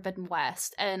Horizon Forbidden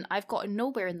West, and I've gotten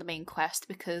nowhere in the main quest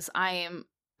because I am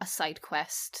a side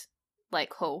quest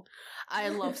like ho. I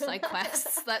love side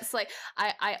quests. That's like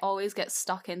I always get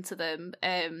stuck into them.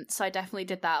 So I definitely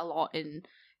did that a lot in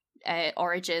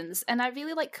Origins, and I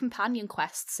really like companion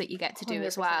quests that you get to do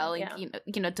as well, and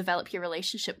you know develop your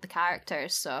relationship with the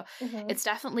characters. So it's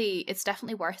definitely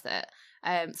worth it.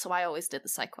 So I always did the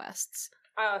side quests.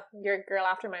 You're a girl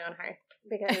after my own heart,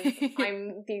 because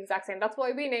I'm the exact same. That's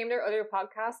why we named our other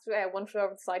podcast One Foot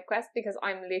Over the Side Quest, because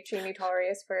I'm literally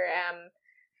notorious for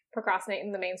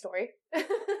procrastinating the main story.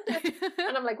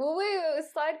 And I'm like, woo,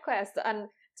 side quest. And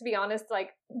to be honest, like,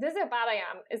 this is how bad I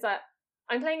am, is that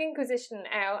I'm playing Inquisition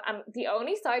now, and the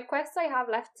only side quests I have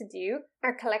left to do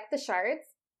are collect the shards,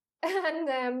 and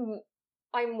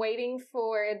I'm waiting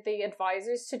for the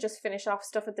advisors to just finish off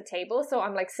stuff at the table. So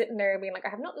I'm like sitting there being like, I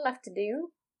have nothing left to do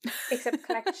except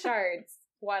collect shards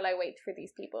while I wait for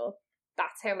these people.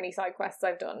 That's how many side quests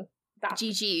I've done.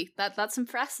 GG. That's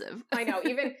impressive. I know,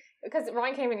 even because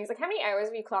Ryan came in, he's like, how many hours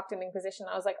have you clocked in Inquisition?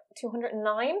 I was like,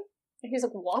 209. And he was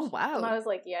like, what? Oh, wow. And I was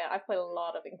like, yeah, I've played a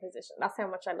lot of Inquisition. That's how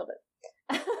much I love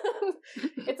it.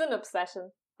 It's an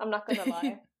obsession. I'm not going to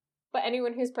lie. But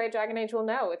anyone who's played Dragon Age will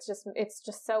know. It's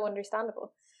just so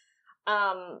understandable.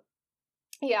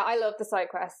 Yeah, I love the side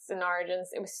quests in Origins.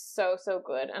 It was so, so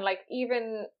good. And like,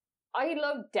 even I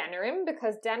love Denerim,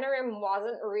 because Denerim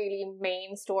wasn't really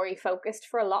main story focused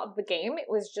for a lot of the game. It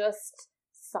was just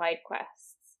side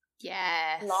quests.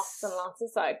 Yes. Lots and lots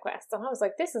of side quests. And I was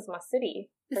like, this is my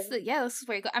city. This is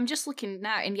where you go. I'm just looking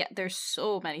now, and yet there's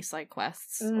so many side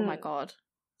quests. Oh my god.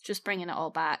 Just bringing it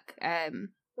all back.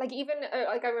 Like, even,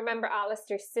 like, I remember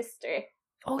Alistair's sister.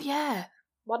 Oh, yeah.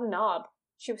 What a knob.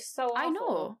 She was so awful. I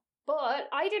know. But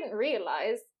I didn't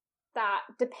realise that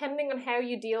depending on how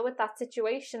you deal with that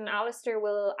situation, Alistair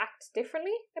will act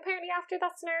differently, apparently, after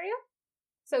that scenario.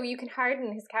 So you can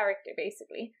harden his character,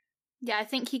 basically. Yeah, I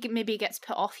think he maybe gets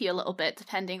put off you a little bit,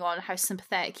 depending on how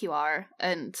sympathetic you are.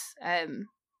 And,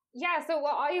 yeah, so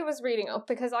what I was reading up,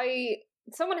 because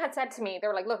someone had said to me, they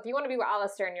were like, look, if you want to be with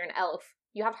Alistair and you're an elf,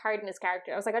 you have to harden his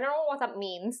character. I was like, I don't know what that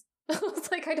means. I was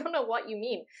like, I don't know what you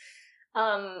mean.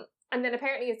 And then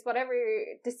apparently it's whatever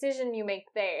decision you make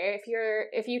there.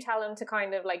 If you tell him to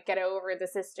kind of like get over the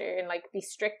sister and like be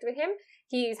strict with him,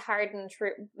 he's hardened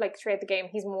throughout the game.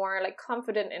 He's more like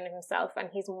confident in himself, and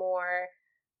he's more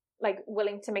like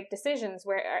willing to make decisions,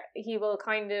 where he will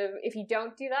kind of, if you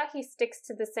don't do that, he sticks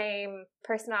to the same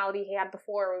personality he had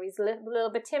before, where he's a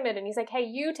little bit timid, and he's like, hey,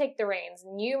 you take the reins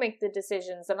and you make the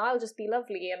decisions and I'll just be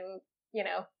lovely and, you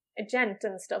know, a gent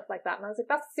and stuff like that. And I was like,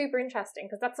 that's super interesting,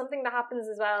 because that's something that happens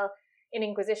as well in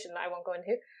Inquisition that I won't go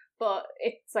into, but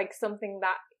it's like something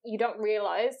that you don't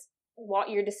realize what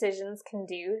your decisions can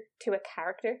do to a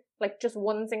character, like just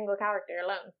one single character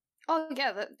alone. Oh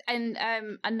yeah, and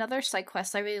another side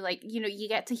quest I really like, you know, you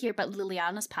get to hear about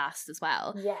Liliana's past as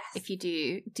well. Yes. If you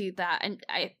do that, and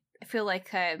I feel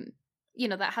like you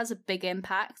know, that has a big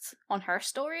impact on her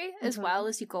story as well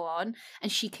as you go on,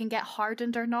 and she can get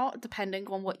hardened or not depending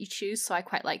on what you choose. So I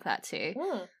quite like that too.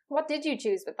 What did you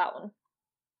choose with that one?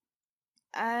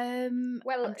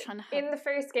 Well, I'm trying to in the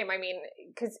first game, I mean,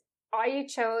 because I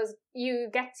chose, you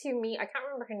get to meet, I can't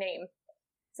remember her name.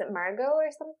 Is it Margot or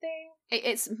something?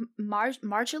 It's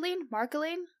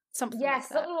Marjolaine, something.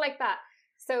 Yes, like something like that.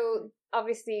 So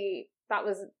obviously that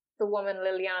was the woman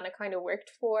Liliana kind of worked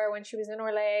for when she was in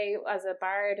Orlais as a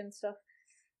bard and stuff.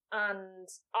 And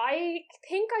I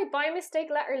think I by mistake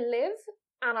let her live,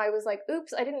 And I was like,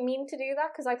 oops, I didn't mean to do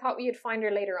that because I thought we'd find her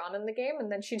later on in the game,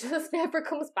 and then she just never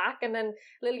comes back. And then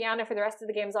Liliana for the rest of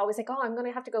the game is always like, oh, I'm going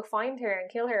to have to go find her and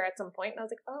kill her at some point. And I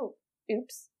was like, oh,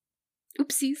 oops.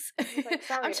 Oopsies. Like,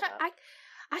 sorry.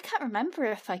 I can't remember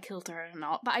if I killed her or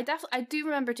not, but I do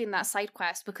remember doing that side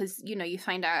quest because, you know, you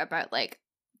find out about, like,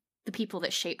 the people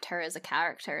that shaped her as a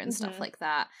character and stuff like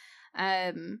that.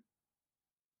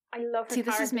 I love her. See,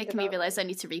 this is making me realize I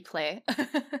need to replay.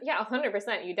 Yeah,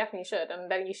 100%. You definitely should, and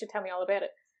then you should tell me all about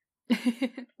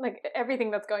it. Like,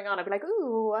 everything that's going on, I'd be like,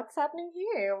 ooh, what's happening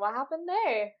here? What happened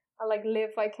there? I'll, like, live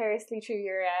vicariously through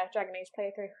your Dragon Age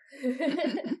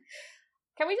playthrough.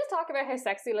 Can we just talk about how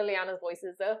sexy Liliana's voice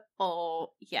is, though?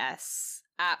 Oh, yes.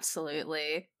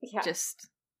 Absolutely. Yeah. Just...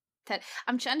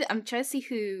 I'm trying to see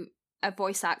who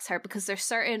voice acts her, because there's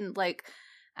certain, like...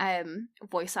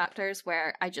 voice actors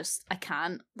where I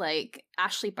can't. Like,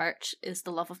 Ashley Birch is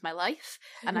the love of my life,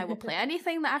 and I will play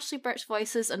anything that Ashley Birch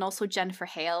voices, and also Jennifer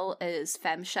Hale is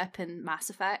Femship in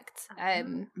Mass Effect.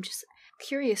 I'm just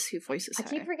curious who voices her. I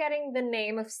keep forgetting the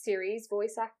name of Ciri's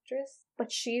voice actress,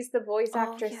 but she's the voice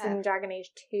actress in Dragon Age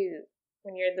 2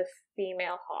 when you're the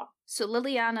female Hawke. So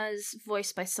Liliana's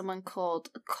voiced by someone called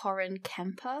Corin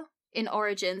Kempa in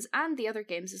Origins and the other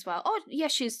games as well. Oh yeah,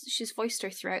 she's voiced her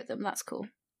throughout them. That's cool.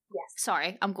 Yes.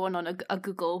 Sorry, I'm going on a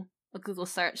Google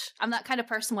search. I'm that kind of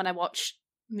person when I watch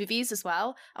movies as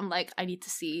well. I'm like, I need to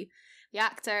see the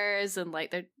actors and like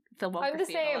their filmography. I'm the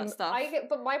same. And all that stuff.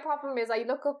 But my problem is I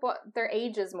look up what their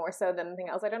ages more so than anything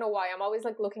else. I don't know why. I'm always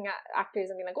like looking at actors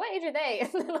and being like, what age are they?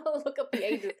 And then I'll look up the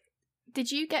ages. Did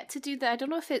you get to do that? I don't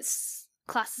know if it's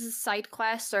classed as a side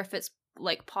quest or if it's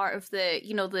like part of the,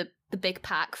 you know, the big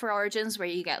pack for Origins where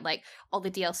you get like all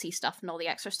the DLC stuff and all the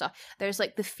extra stuff. There's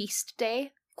like the Feast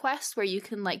Day quest where you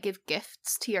can like give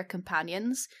gifts to your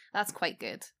companions. That's quite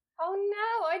good. Oh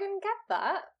no, I didn't get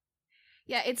that.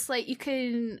 Yeah, it's like you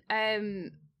can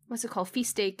what's it called?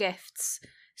 Feast Day gifts.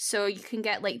 So you can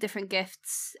get like different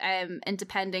gifts and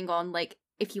depending on like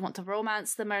if you want to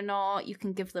romance them or not, you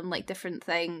can give them like different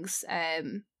things.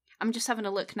 I'm just having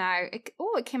a look now. It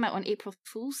came out on April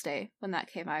Fool's Day when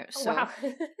that came out. So wow.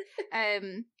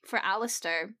 For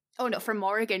Alistair, for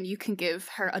Morrigan, you can give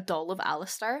her a doll of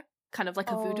Alistair, kind of like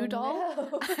a voodoo doll.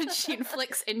 No. And she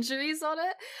inflicts injuries on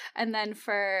it. And then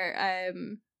for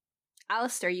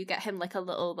Alistair, you get him like a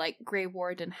little like Grey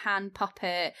Warden hand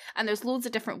puppet. And there's loads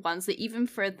of different ones that even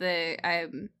for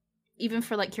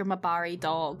like your Mabari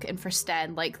dog and for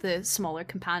Sten, like the smaller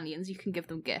companions, you can give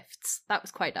them gifts. That was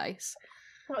quite nice.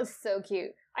 That was so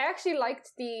cute. I actually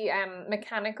liked the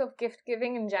mechanic of gift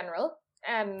giving in general.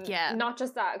 Yeah. Not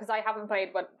just that, because I haven't played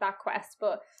that quest,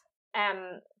 but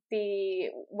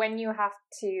when you have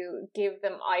to give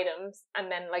them items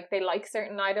and then like they like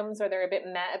certain items or they're a bit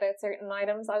meh about certain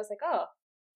items, I was like, oh,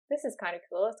 this is kind of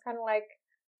cool. It's kind of like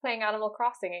playing Animal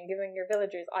Crossing and giving your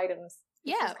villagers items.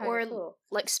 Yeah, or cool.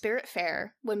 Like Spirit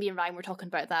Fair, when me and Ryan were talking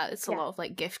about that, it's a lot of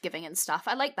like gift giving and stuff.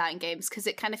 I like that in games because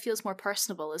it kind of feels more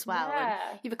personable as well,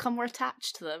 and you become more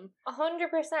attached to them. 100%.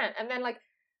 And then like,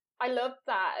 I love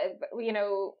that, you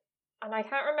know, and I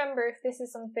can't remember if this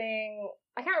is something,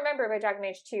 I can't remember about Dragon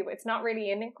Age 2, but it's not really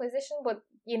in Inquisition, but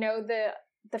you know,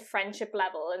 the friendship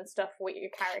level and stuff with your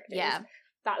characters. Yeah.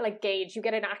 That like gauge, you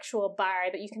get an actual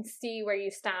bar that you can see where you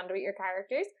stand with your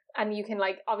characters, and you can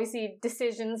like, obviously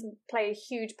decisions play a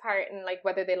huge part in like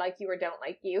whether they like you or don't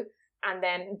like you. And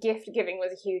then gift giving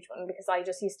was a huge one because I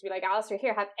just used to be like, Alistair,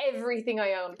 here, have everything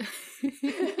I own.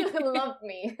 Love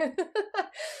me.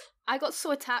 I got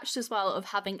so attached as well of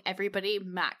having everybody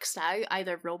maxed out,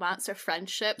 either romance or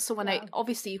friendship. So when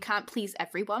obviously you can't please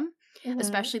everyone,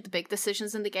 especially the big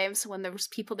decisions in the game. So when there was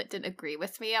people that didn't agree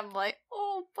with me, I'm like,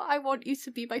 oh, but I want you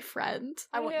to be my friend.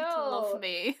 I want you to love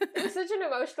me. It was such an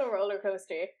emotional roller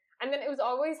coaster. And then it was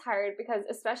always hard because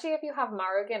especially if you have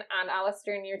Morrigan and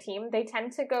Alistair in your team, they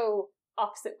tend to go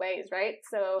opposite ways, right?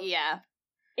 So yeah.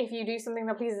 If you do something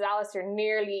that pleases Alistair,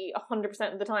 nearly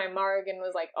 100% of the time, Morrigan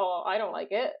was like, oh, I don't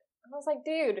like it. And I was like,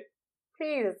 dude,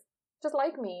 please, just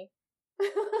like me.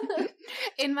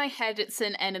 In my head, it's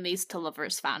an enemies to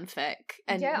lovers fanfic,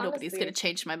 and nobody's going to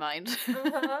change my mind.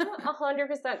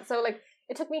 100%. So, like,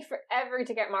 it took me forever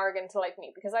to get Morrigan to like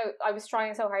me because I was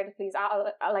trying so hard to please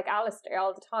Alistair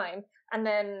all the time. And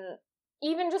then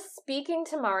even just speaking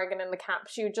to Morrigan in the camp,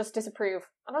 she would just disapprove.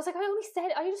 And I was like,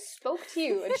 I just spoke to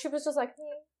you. And she was just like,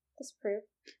 disapprove.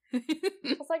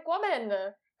 I was like, woman,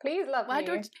 please love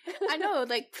me. I know,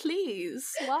 like, please,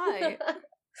 why?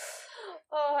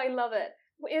 Oh, I love it.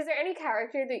 Is there any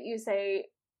character that you say,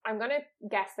 I'm going to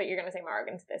guess that you're going to say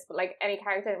Morrigan to this, but like any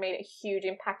character that made a huge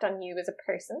impact on you as a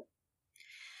person?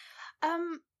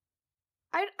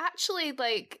 I'd actually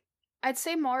like, I'd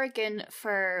say Morrigan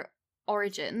for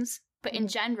Origins, but in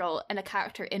general, and a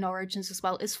character in Origins as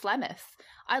well, is Flemeth.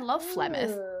 I love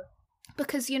Flemeth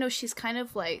because, you know, she's kind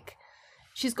of like,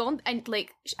 she's gone, and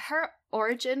like her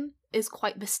origin is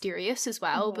quite mysterious as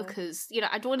well, because, you know,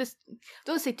 I don't want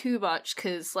to say too much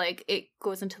because like it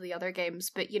goes into the other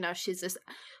games, but, you know, she's this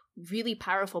really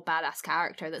powerful badass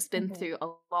character that's been through a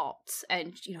lot,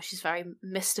 and, you know, she's very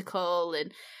mystical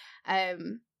and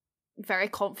very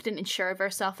confident and sure of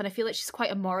herself, and I feel like she's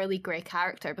quite a morally grey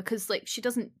character because, like, she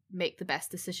doesn't make the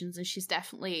best decisions, and she's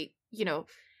definitely, you know,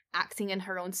 acting in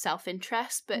her own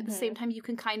self-interest, but at the same time you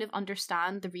can kind of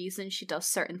understand the reason she does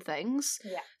certain things.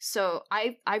 So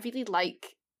I really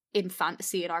like in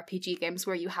fantasy and RPG games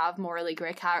where you have morally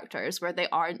grey characters, where they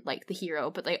aren't like the hero,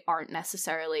 but they aren't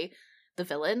necessarily the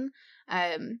villain.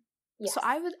 So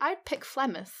I'd pick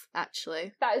Flemeth,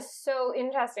 actually. That is so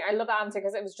interesting. I love that answer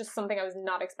because it was just something I was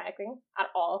not expecting at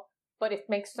all. But it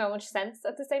makes so much sense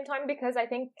at the same time, because I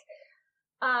think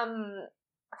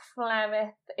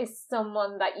Flemeth is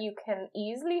someone that you can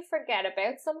easily forget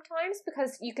about sometimes,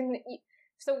 because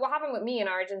so what happened with me in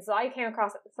Origins, I came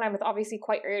across Flemeth obviously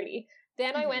quite early.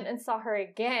 Then I went and saw her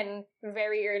again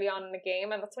very early on in the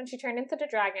game, and that's when she turned into the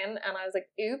dragon, and I was like,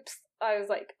 oops. I was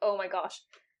like, oh my gosh.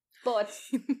 But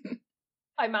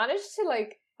I managed to,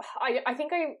 like, I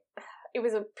think it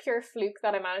was a pure fluke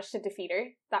that I managed to defeat her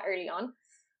that early on.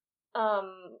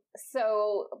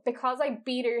 So because I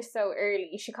beat her so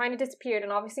early, she kind of disappeared,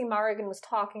 and obviously Morrigan was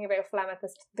talking about Flemeth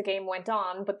as the game went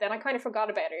on, but then I kind of forgot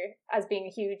about her as being a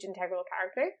huge integral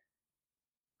character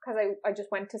because I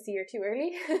just went to see her too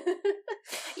early.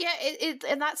 Yeah,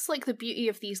 and that's like the beauty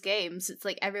of these games. It's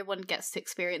like everyone gets to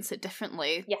experience it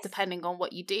differently depending on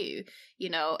what you do, you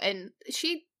know. And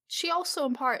she also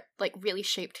in part like really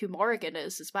shaped who Morrigan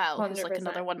is as well, 100%. Who's like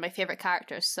another one of my favorite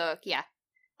characters. So yeah.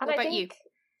 And what about you?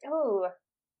 Oh,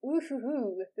 this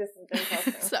is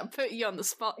interesting. So I put you on the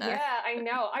spot there. Yeah, I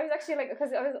know. I was actually like,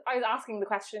 because I was asking the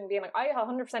question, being like, I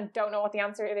 100% don't know what the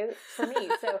answer it is for me.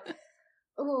 So,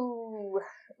 ooh.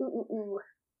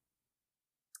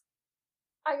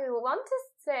 I want to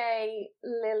say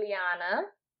Liliana,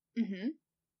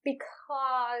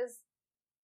 because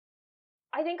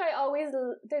I think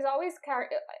there's always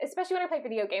especially when I play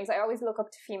video games, I always look up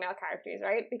to female characters,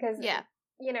 right? Because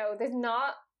you know, there's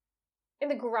not, in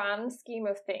the grand scheme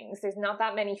of things, there's not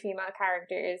that many female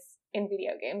characters in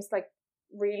video games, like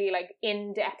really like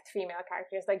in-depth female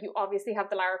characters. Like you obviously have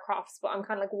the Lara Crofts, but I'm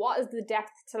kind of like, what is the depth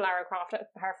to Lara Croft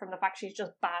apart from the fact she's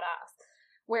just badass?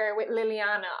 Where with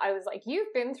Liliana, I was like,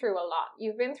 you've been through a lot.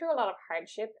 You've been through a lot of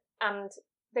hardship, and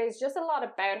there's just a lot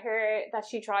about her that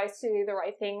she tries to do the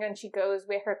right thing, and she goes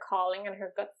with her calling and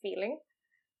her gut feeling.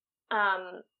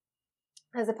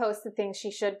 As opposed to things she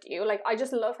should do. Like, I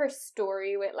just love her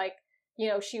story with, like, you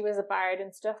know, she was a bard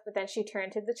and stuff, but then she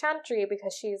turned to the chantry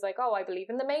because she's like, oh, I believe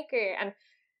in the Maker. And,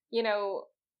 you know,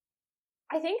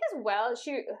 I think as well, this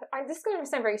is going to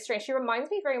sound very strange, she reminds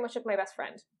me very much of my best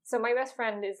friend. So my best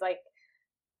friend is, like,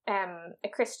 a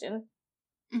Christian.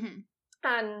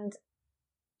 And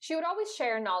she would always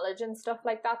share knowledge and stuff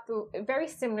like that, very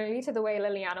similarly to the way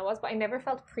Liliana was, but I never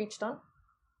felt preached on.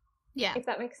 Yeah. If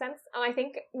that makes sense. And I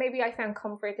think maybe I found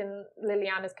comfort in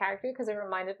Liliana's character because it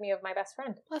reminded me of my best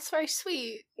friend. That's very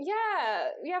sweet.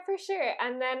 Yeah, for sure.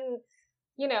 And then,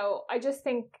 you know, I just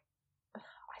think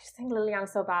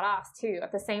Liliana's so badass too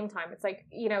at the same time. It's like,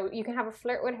 you know, you can have a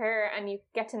flirt with her and you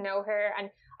get to know her, and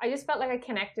I just felt like I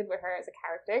connected with her as a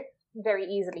character very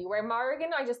easily. Where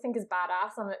Morrigan, I just think is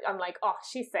badass, and I'm like, oh,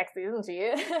 she's sexy, isn't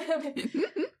she?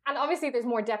 And obviously there's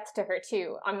more depth to her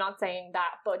too. I'm not saying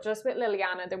that, but just with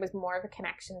Liliana, there was more of a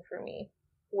connection for me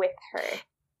with her.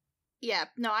 Yeah,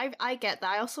 no, I get that.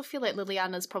 I also feel like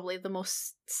Liliana's probably the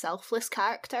most selfless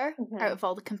character out of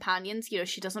all the companions. You know,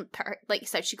 she doesn't, like you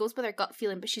said, she goes with her gut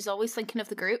feeling, but she's always thinking of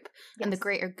the group and the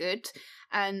greater good.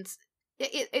 And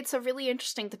it's a really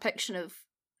interesting depiction of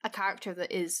a character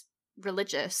that is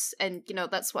religious, and, you know,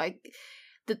 that's why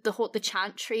the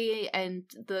chantry and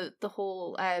the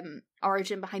whole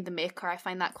origin behind the Maker, I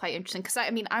find that quite interesting, because I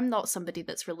mean, I'm not somebody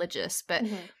that's religious, but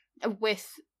with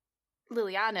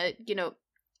Liliana, you know,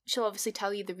 she'll obviously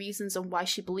tell you the reasons on why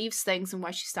she believes things and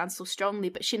why she stands so strongly,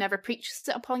 but she never preaches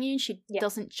it upon you, and she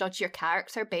doesn't judge your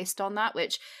character based on that,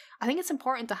 which I think it's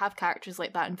important to have characters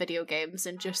like that in video games,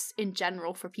 and just in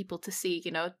general for people to see,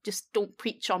 you know, just don't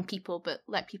preach on people, but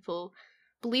let people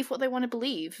believe what they want to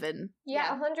believe. And 100%.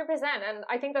 And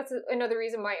I think that's another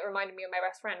reason why it reminded me of my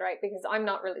best friend, right? Because I'm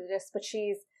not religious, but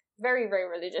she's very, very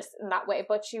religious in that way.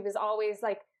 But she was always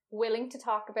like willing to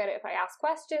talk about it if I ask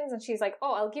questions, and she's like,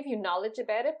 oh, I'll give you knowledge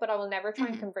about it, but I will never try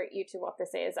and convert you to what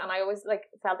this is. And I always like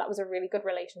felt that was a really good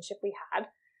relationship we had.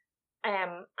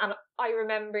 And I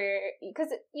remember, because,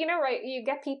 you know, right, you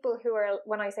get people who are,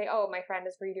 when I say, oh, my friend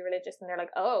is really religious, and they're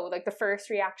like, oh, like the first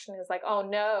reaction is like, oh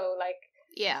no, like,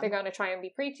 they're going to try and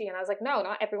be preachy. And I was like, no,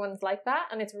 not everyone's like that.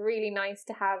 And it's really nice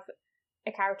to have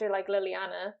a character like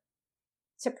Liliana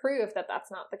to prove that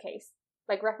that's not the case.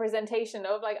 Like, representation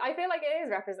of, like, I feel like it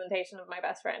is representation of my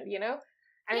best friend, you know?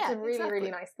 And it's a really,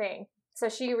 really nice thing. So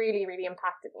she really, really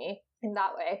impacted me in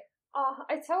that way. Oh,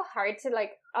 it's so hard to,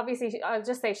 like, obviously, I'll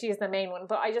just say she's the main one,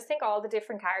 but I just think all the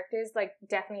different characters, like,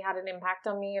 definitely had an impact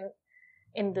on me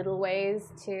in little ways,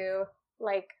 too.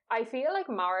 Like, I feel like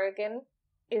Morrigan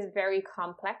is very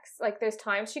complex. Like, there's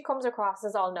times she comes across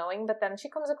as all-knowing, but then she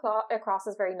comes across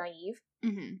as very naive.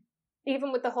 Mm-hmm.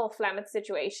 Even with the whole Flemeth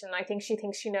situation, I think she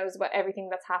thinks she knows about everything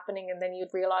that's happening, and then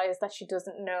you'd realise that she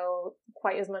doesn't know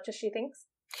quite as much as she thinks.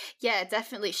 Yeah,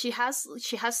 definitely. She has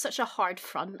such a hard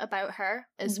front about her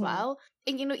as well.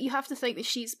 And, you know, you have to think that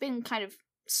she's been kind of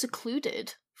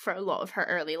secluded for a lot of her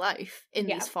early life in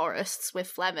these forests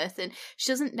with Flemeth, and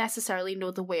she doesn't necessarily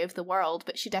know the way of the world,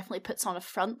 but she definitely puts on a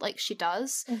front like she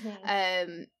does.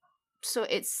 So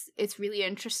it's really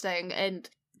interesting, and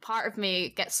part of me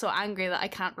gets so angry that I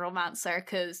can't romance her,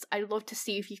 because I'd love to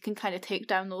see if you can kind of take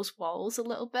down those walls a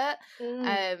little bit.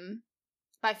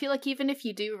 But I feel like even if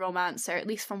you do romance her, at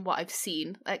least from what I've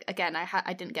seen, like, again,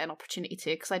 I didn't get an opportunity to,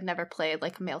 because I'd never played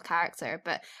like a male character,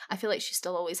 but I feel like she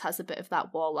still always has a bit of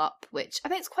that wall up, which I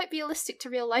think is quite realistic to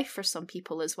real life for some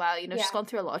people as well. You know, she's gone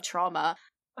through a lot of trauma.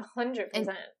 100%.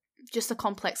 Just a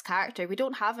complex character. We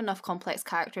don't have enough complex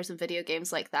characters in video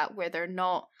games like that, where they're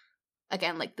not,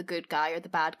 again, like the good guy or the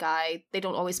bad guy. They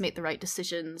don't always make the right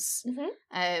decisions.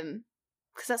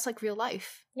 Because that's like real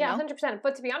life. Yeah, 100%.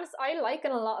 But to be honest, I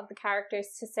liken a lot of the characters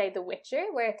to, say, The Witcher,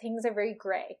 where things are very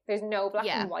grey. There's no black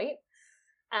and white.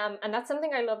 And that's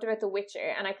something I loved about The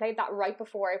Witcher, and I played that right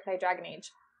before I played Dragon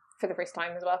Age for the first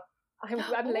time as well.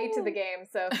 I'm late to the game,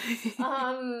 so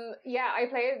I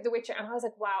played The Witcher, and I was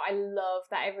like, wow, I love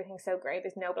that everything's so grey.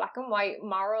 There's no black and white.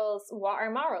 Morals, what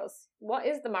are morals? What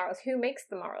is the morals? Who makes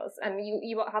the morals? And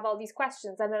you have all these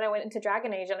questions. And then I went into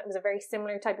Dragon Age, and it was a very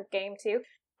similar type of game too.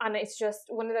 And it's just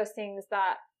one of those things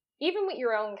that, even with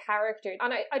your own character,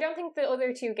 and I don't think the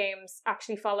other two games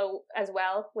actually follow as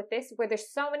well with this, where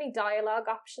there's so many dialogue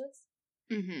options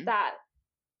that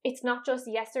it's not just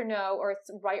yes or no, or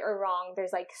it's right or wrong.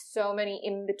 There's like so many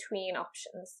in-between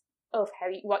options of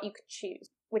what you could choose,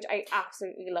 which I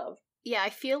absolutely love. Yeah, I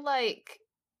feel like,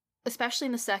 especially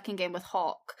in the second game with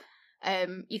Hawke,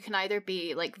 you can either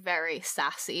be like very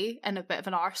sassy and a bit of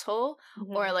an arsehole,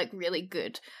 or like really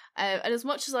good. And as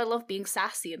much as I love being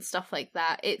sassy and stuff like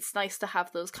that, it's nice to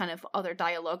have those kind of other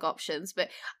dialogue options. But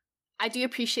I do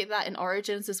appreciate that in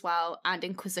Origins as well, and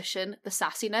Inquisition, the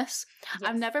sassiness. Yes.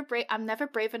 I'm never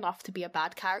brave enough to be a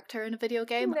bad character in a video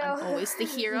game. No. I'm always the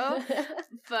hero.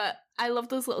 But I love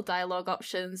those little dialogue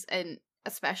options, and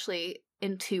especially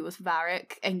in 2 with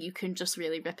Varric, and you can just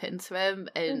really rip into him,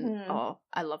 and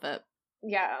I love it.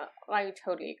 Yeah, I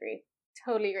totally agree.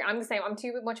 I'm the same. I'm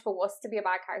too much of a wuss to be a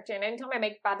bad character, and anytime I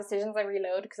make bad decisions, I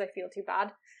reload because I feel too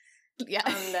bad. Yeah.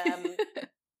 And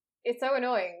it's so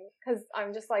annoying, because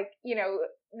I'm just like, you know,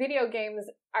 video games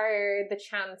are the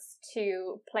chance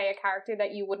to play a character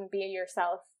that you wouldn't be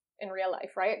yourself in real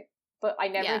life, right? But I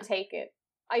never take it.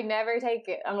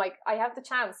 I'm like, I have the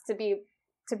chance to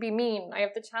be mean. I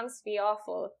have the chance to be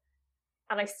awful,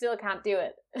 and I still can't do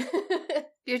it.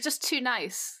 You're just too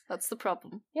nice. That's the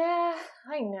problem. Yeah,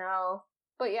 I know.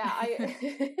 But yeah,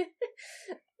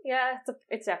 yeah,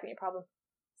 it's definitely a problem.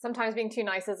 Sometimes being too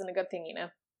nice isn't a good thing, you know?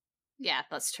 Yeah,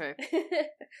 that's true.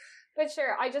 But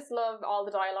sure, I just love all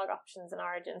the dialogue options in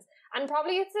Origins. And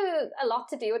probably it's a lot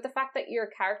to do with the fact that your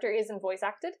character isn't voice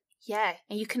acted. Yeah,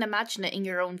 and you can imagine it in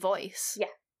your own voice. Yeah.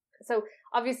 So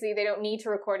obviously they don't need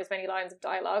to record as many lines of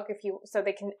dialogue so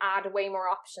they can add way more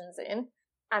options in.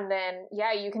 And then,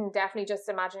 yeah, you can definitely just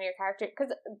imagine your character.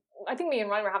 Because I think me and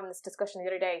Ryan were having this discussion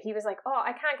the other day. He was like, oh,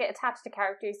 I can't get attached to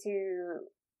characters who...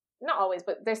 Not always,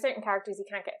 but there's certain characters you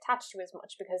can't get attached to as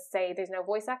much because, say, there's no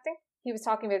voice acting. He was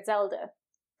talking about Zelda,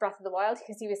 Breath of the Wild,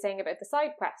 because he was saying about the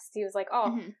side quests. He was like,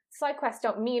 side quests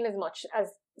don't mean as much as,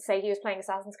 say, he was playing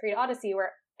Assassin's Creed Odyssey,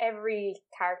 where every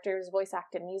character is voice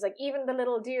acted. And he was like, even the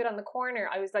little dude on the corner,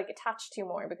 I was like attached to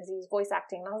more because he was voice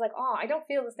acting. And I was like, oh, I don't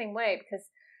feel the same way, because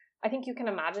I think you can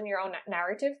imagine your own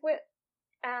narrative with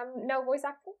no voice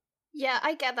acting. Yeah,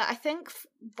 I get that. I think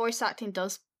voice acting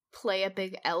does play a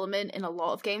big element in a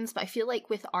lot of games, but I feel like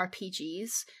with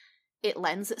RPGs, it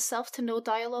lends itself to no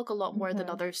dialogue a lot more than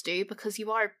others do, because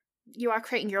you are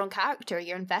creating your own character,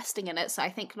 you're investing in it. So I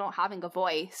think not having a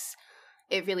voice,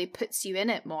 it really puts you in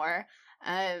it more.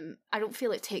 I don't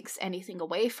feel it takes anything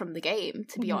away from the game,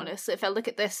 to be honest. If I look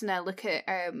at this and I look at,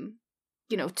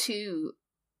 2,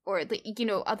 or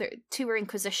other 2 or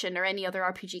Inquisition or any other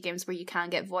RPG games where you can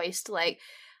get voiced, like,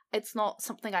 it's not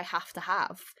something I have to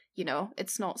have,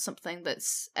 it's not something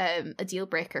that's a deal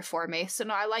breaker for me. So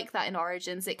no, I like that in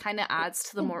Origins. It kind of adds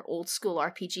to the more old school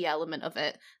RPG element of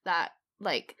it, that,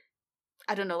 like,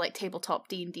 I don't know, like tabletop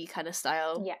D&D kind of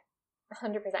style. Yeah,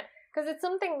 100%. Because it's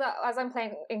something that, as I'm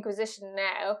playing Inquisition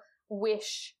now,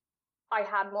 wish I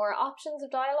had more options of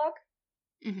dialogue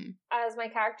as my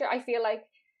character. I feel like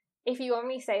if you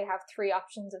only say have 3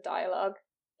 options of dialogue,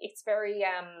 it's very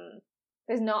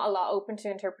there's not a lot open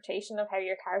to interpretation of how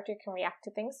your character can react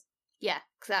to things. Yeah,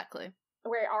 exactly.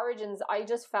 Where Origins, I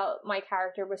just felt my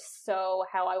character was so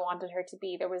how I wanted her to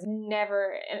be. There was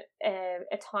never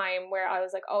a time where I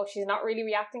was like, oh, she's not really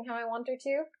reacting how I want her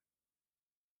to.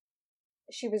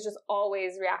 She was just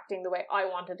always reacting the way I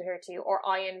wanted her to, or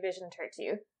I envisioned her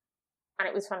to. And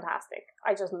it was fantastic.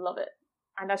 I just love it.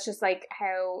 And that's just like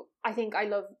how I think I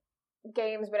love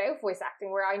games without voice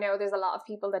acting, where I know there's a lot of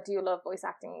people that do love voice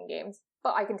acting in games,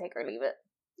 but I can take or leave it.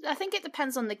 I think it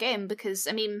depends on the game, because,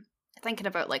 I mean, thinking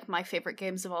about, like, my favourite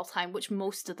games of all time, which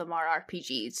most of them are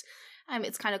RPGs,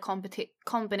 it's kind of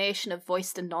combination of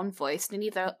voiced and non-voiced, and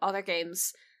either other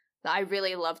games that I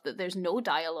really love that there's no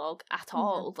dialogue at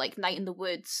all, like Night in the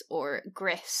Woods or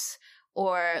Gris,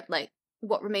 or, like,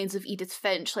 What Remains of Edith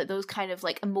Finch, like those kind of,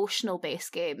 like,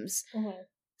 emotional-based games.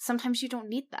 Sometimes you don't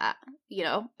need that,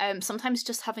 sometimes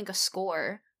just having a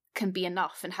score can be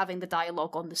enough, and having the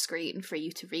dialogue on the screen for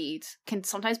you to read can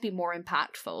sometimes be more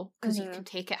impactful, because you can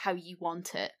take it how you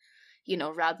want it,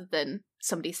 rather than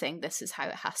somebody saying this is how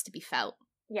it has to be felt.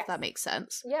 Yes. If that makes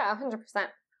sense. Yeah,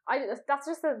 100%. That's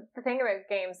just the thing about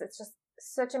games. It's just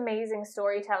such amazing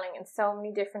storytelling in so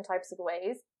many different types of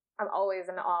ways. I'm always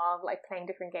in awe of, like, playing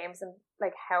different games and,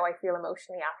 like, how I feel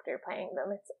emotionally after playing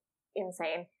them. It's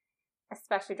insane.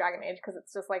 Especially Dragon Age, because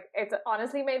it's just, like, it's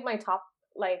honestly made my top,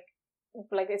 like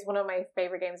it's one of my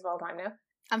favorite games of all time now.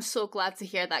 I'm so glad to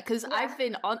hear that, because I've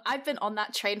been on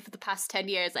that train for the past 10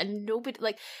 years, and nobody,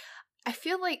 like, I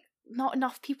feel like not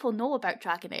enough people know about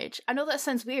Dragon Age. I know that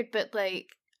sounds weird, but, like,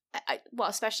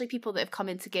 especially people that have come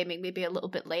into gaming maybe a little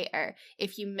bit later,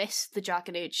 if you miss the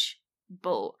Dragon Age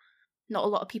boat, not a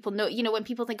lot of people know. When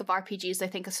people think of RPGs, they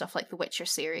think of stuff like the Witcher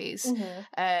series,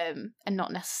 and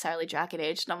not necessarily Dragon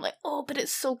Age. And I'm like, oh, but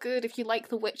it's so good. If you like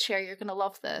the Witcher, you're gonna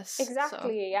love this. Exactly, so,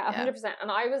 yeah, 100%.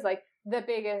 And I was like the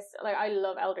biggest, like, I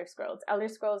love Elder Scrolls. Elder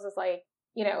Scrolls is like,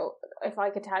 if I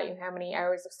could tell you how many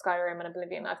hours of Skyrim and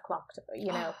Oblivion I've clocked,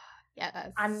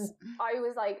 Yes. And I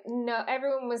was like, no,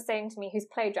 everyone was saying to me who's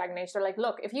played Dragon Age, they're like,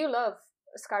 look, if you love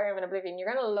Skyrim and Oblivion,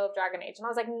 you're going to love Dragon Age. And I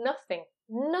was like,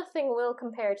 nothing will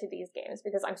compare to these games,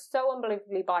 because I'm so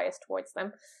unbelievably biased towards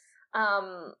them.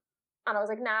 And I was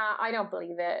like, nah, I don't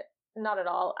believe it. Not at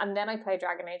all. And then I played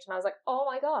Dragon Age and I was like, oh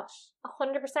my gosh,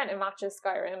 100% it matches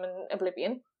Skyrim and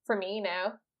Oblivion for me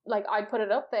now. Like, I'd put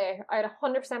it up there. I'd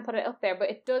 100% put it up there, but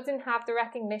it doesn't have the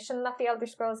recognition that the Elder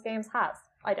Scrolls games has,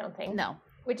 I don't think. No.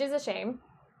 Which is a shame.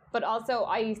 But also,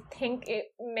 I think it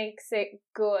makes it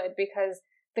good, because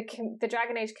the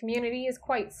Dragon Age community is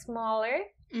quite smaller.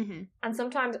 And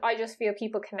sometimes I just feel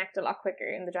people connect a lot quicker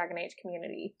in the Dragon Age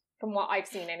community, from what I've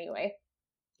seen anyway.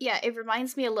 Yeah, it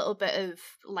reminds me a little bit of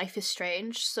Life is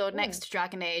Strange. So next to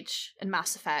Dragon Age and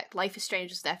Mass Effect, Life is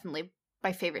Strange is definitely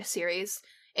my favourite series.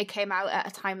 It came out at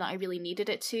a time that I really needed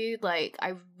it to. Like,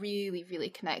 I really, really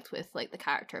connect with, like, the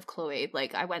character of Chloe.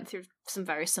 Like, I went through some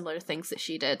very similar things that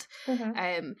she did.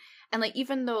 And, like,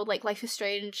 even though, like, Life is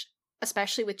Strange,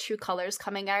 especially with True Colours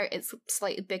coming out, it's a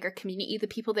slightly bigger community. The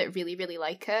people that really, really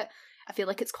like it, I feel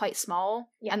like it's quite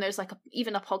small. Yeah. And there's, like,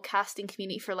 even a podcasting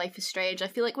community for Life is Strange. I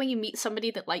feel like when you meet somebody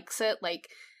that likes it, like,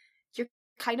 you're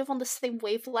kind of on the same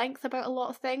wavelength about a lot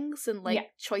of things and, like,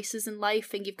 choices in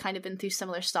life, and you've kind of been through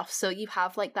similar stuff, so you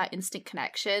have, like, that instant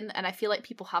connection, and I feel like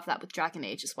people have that with Dragon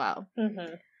Age as well. 100%.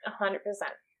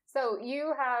 So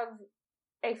you have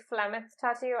a Flemeth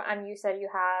tattoo, and you said you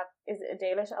have, is it a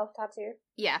Dalish elf tattoo?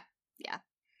 Yeah.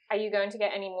 Are you going to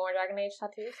get any more Dragon Age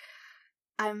tattoos?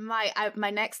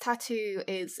 My next tattoo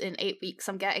is in 8 weeks.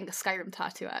 I'm getting a Skyrim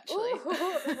tattoo, actually.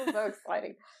 Ooh, this is so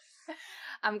exciting.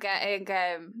 I'm getting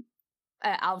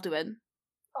Alduin.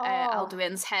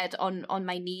 Alduin's head on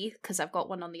my knee, because I've got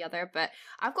one on the other, but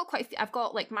I've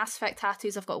got like Mass Effect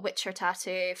tattoos, I've got a Witcher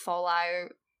tattoo,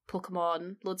 Fallout,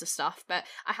 Pokemon, loads of stuff, but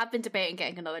I have been debating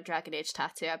getting another Dragon Age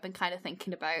tattoo. I've been kind of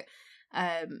thinking about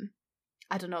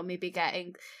I don't know, maybe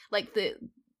getting like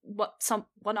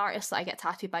one artist that I get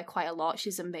tattooed by quite a lot.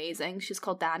 She's amazing. She's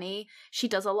called Danny. She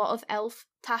does a lot of elf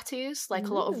tattoos, like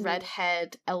a lot of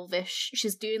redhead, elvish.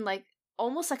 She's doing like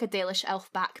almost like a Dalish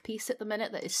elf back piece at the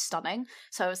minute that is stunning.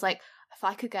 So I was like, if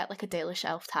I could get like a Dalish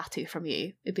elf tattoo from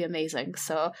you, it'd be amazing.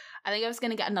 So I think I was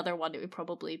going to get another one. It would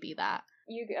probably be that.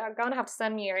 You are going to have to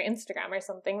send me your Instagram or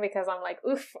something, because I'm like,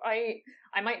 oof, I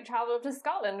might travel up to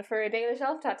Scotland for a Dalish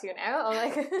elf tattoo now. I'm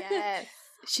like, yeah,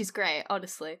 she's great,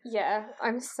 honestly. Yeah,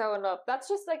 I'm so in love. That's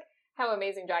just like how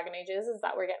amazing Dragon Age is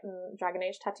that we're getting Dragon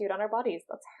Age tattooed on our bodies.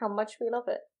 That's how much we love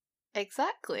it.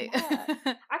 Exactly. Yeah.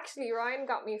 Actually, Ryan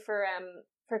got me for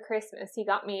Christmas. He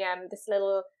got me this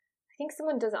little, I think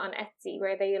someone does it on Etsy,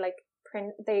 where they like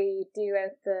they do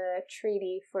out the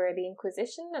treaty for the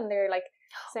Inquisition, and they're like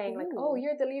saying like, oh,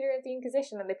 you're the leader of the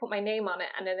Inquisition, and they put my name on it,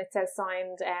 and then it says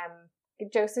signed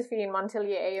Josephine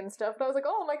Montelier and stuff. And I was like,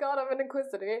 oh my god, I'm an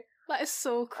Inquisitor. That is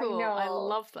so cool. I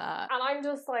love that. And I'm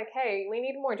just like, hey, we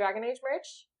need more Dragon Age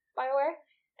merch, BioWare.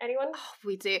 Anyone? Oh,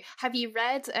 we do. Have you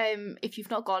read, if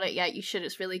you've not got it yet, you should,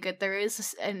 it's really good. There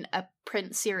is a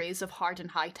print series of Harden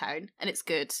Hightown, and it's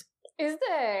good. Is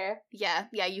there? Yeah,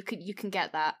 you can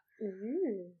get that.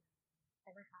 Ooh.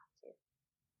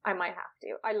 I might have to.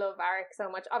 I love Varric so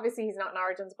much. Obviously he's not in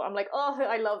Origins, but I'm like, oh,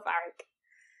 I love Varric.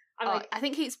 I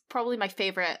think he's probably my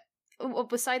favourite.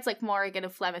 Besides like Morrigan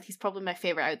and Flemeth, he's probably my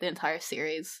favourite out of the entire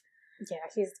series. Yeah,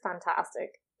 he's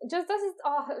fantastic. Just this is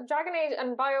Dragon Age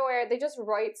and BioWare, they just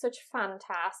write such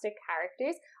fantastic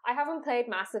characters. I haven't played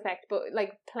Mass Effect, but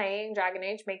like playing Dragon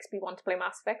Age makes me want to play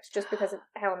Mass Effect just because of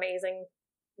how amazing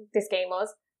this game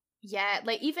was. Yeah,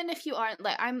 like even if you aren't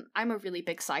like I'm a really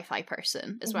big sci-fi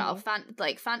person as well.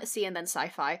 Like fantasy and then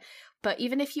sci-fi. But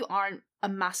even if you aren't a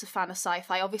massive fan of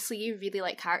sci-fi, obviously you really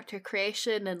like character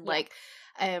creation and like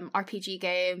RPG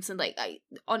games, and like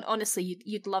honestly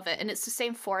you'd love it. And it's the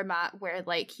same format where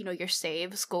like, you know, your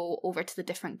saves go over to the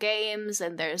different games,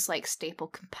 and there's like staple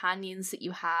companions that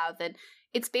you have, and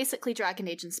it's basically Dragon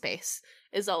Age in space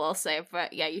is all I'll say.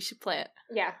 But yeah, you should play it.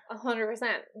 Yeah, 100%.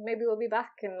 Maybe we'll be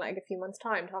back in like a few months'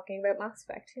 time talking about Mass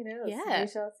Effect. Who knows? Yeah, we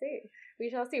shall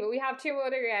see. But we have two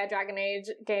other Dragon Age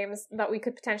games that we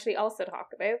could potentially also talk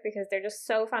about, because they're just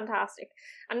so fantastic.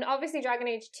 And obviously Dragon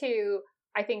Age 2,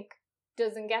 I think,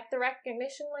 doesn't get the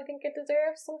recognition I think it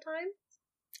deserves sometimes.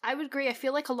 I would agree. I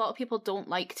feel like a lot of people don't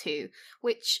like 2,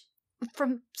 which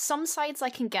from some sides I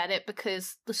can get it,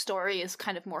 because the story is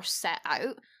kind of more set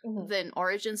out than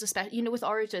Origins, especially, you know, with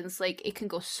Origins, like it can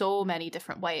go so many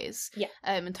different ways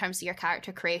in terms of your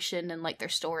character creation and like their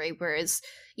story, whereas,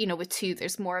 you know, with 2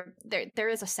 there's more, there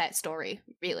is a set story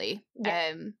really.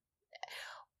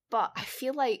 But I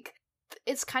feel like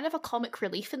it's kind of a comic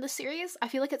relief in the series. I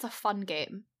feel like it's a fun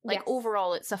game. Like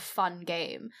overall it's a fun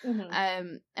game.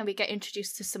 And we get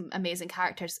introduced to some amazing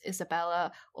characters.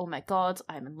 Isabella, oh my god,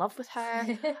 I'm in love with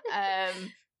her.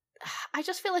 I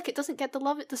just feel like it doesn't get the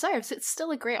love it deserves. It's still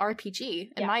a great RPG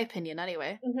in my opinion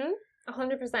anyway. 100%.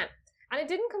 And it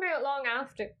didn't come out long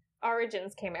after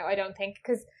Origins came out, I don't think,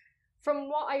 because from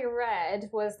what I read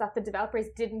was that the developers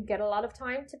didn't get a lot of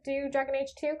time to do Dragon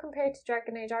Age 2 compared to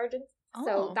Dragon Age Origins.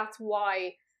 So that's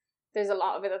why there's a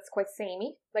lot of it that's quite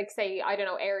samey. Like, say, I don't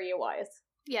know, area-wise.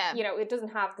 Yeah. You know, it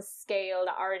doesn't have the scale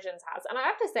that Origins has. And I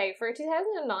have to say, for a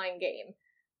 2009 game,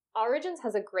 Origins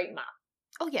has a great map.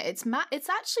 Oh yeah, it's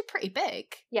actually pretty big.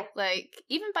 Yeah. Like,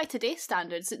 even by today's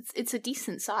standards, it's a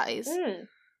decent size. 100%,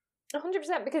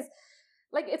 because,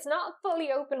 like, it's not fully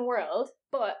open world,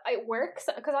 but it works.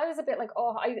 Because I was a bit like,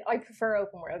 I prefer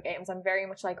open world games. I'm very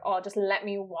much like, just let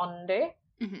me wander.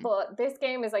 But this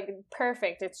game is like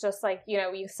perfect. It's just like, you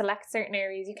know, you select certain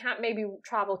areas. You can't maybe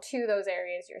travel to those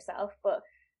areas yourself, but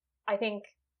I think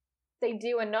they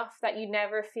do enough that you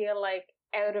never feel like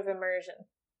out of immersion,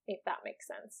 if that makes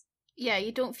sense. Yeah,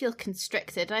 you don't feel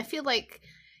constricted. And I feel like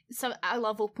I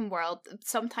love open world.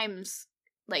 Sometimes,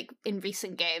 like in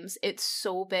recent games, it's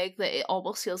so big that it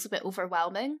almost feels a bit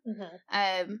overwhelming.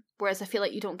 Whereas I feel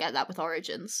like you don't get that with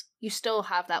Origins. You still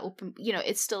have that open, you know,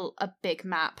 it's still a big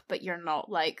map, but you're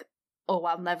not like, oh,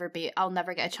 I'll never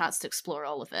get a chance to explore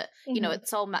all of it. You know,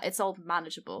 it's all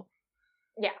manageable.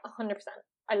 Yeah, 100%.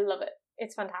 I love it.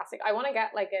 It's fantastic. I want to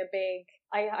get like a big,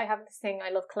 I have this thing,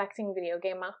 I love collecting video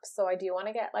game maps, so I do want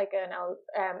to get like not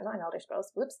an Elder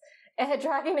Scrolls, a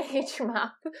Dragon Age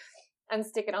map and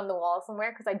stick it on the wall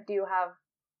somewhere, because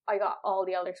I got all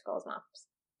the Elder Scrolls maps.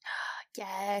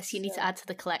 Yes, you need to add to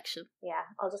the collection. Yeah,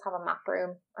 I'll just have a map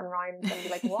room, and Ryan's going to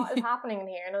be like, what is happening in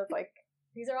here? And I was like,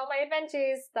 these are all my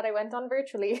adventures that I went on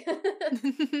virtually.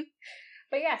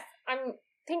 But yes, I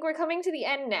think we're coming to the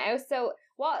end now. So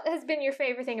what has been your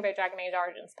favourite thing about Dragon Age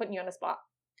Origins? Putting you on the spot.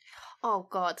 Oh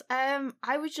god,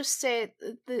 I would just say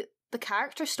the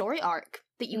character story arc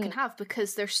that you can have,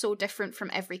 because they're so different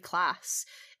from every class.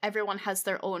 Everyone has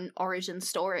their own origin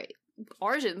story.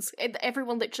 Origins.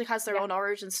 Everyone literally has their own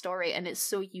origin story, and it's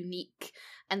so unique.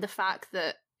 And the fact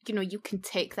that, you know, you can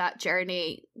take that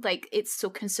journey, like, it's so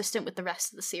consistent with the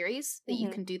rest of the series that you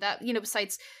can do that. You know,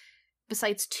 besides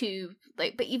 2,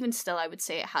 like, but even still, I would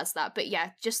say it has that. But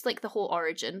yeah, just like the whole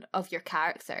origin of your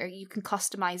character, you can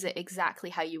customize it exactly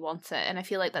how you want it, and I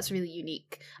feel like that's really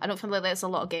unique. I don't feel like there's a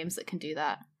lot of games that can do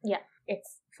that. Yeah,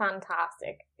 it's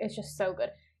fantastic. It's just so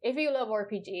good. If you love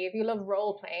RPG, if you love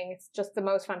role playing, it's just the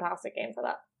most fantastic game for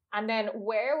that. And then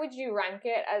where would you rank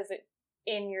it as it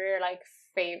in your like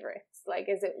favorites? Like,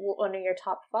 is it one of your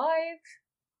top 5?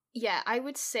 Yeah, I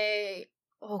would say,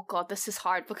 oh god, this is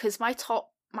hard, because my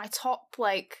top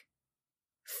like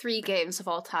 3 games of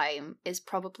all time is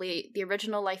probably the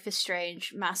original Life is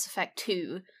Strange, Mass Effect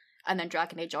 2, and then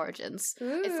Dragon Age Origins.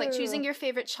 Ooh. It's like choosing your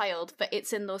favorite child, but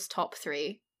it's in those top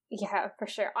 3. Yeah, for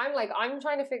sure. I'm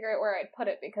trying to figure out where I'd put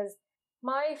it, because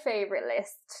my favorite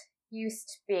list used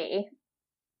to be,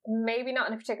 maybe not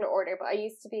in a particular order, but I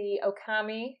used to be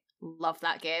Okami. Love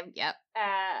that game, yep.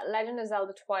 Legend of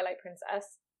Zelda Twilight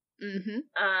Princess. Mm-hmm.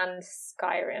 And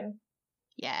Skyrim.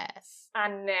 Yes.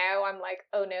 And now I'm like,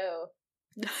 oh no.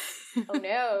 Oh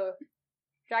no.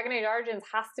 Dragon Age Origins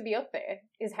has to be up there,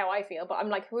 is how I feel. But I'm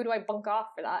like, who do I bunk off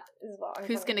for that? Is what I'm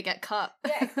Who's going to get cut?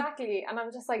 Yeah, exactly. And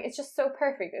I'm just like, it's just so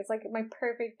perfect. It's like my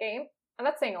perfect game. And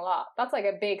that's saying a lot. That's like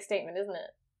a big statement, isn't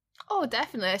it? Oh,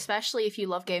 definitely, especially if you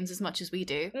love games as much as we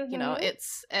do. Mm-hmm. You know,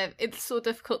 it's so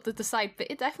difficult to decide,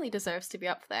 but it definitely deserves to be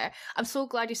up there. I'm so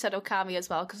glad you said Okami as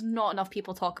well, because not enough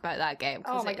people talk about that game.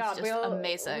 Oh my god, it's just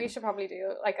amazing. We should probably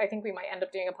do, like, I think we might end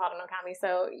up doing a pod on Okami,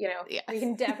 so, you know, we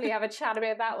can definitely have a chat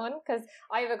about that one, because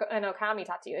I have an Okami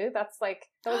tattoo. That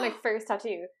was my first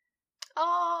tattoo.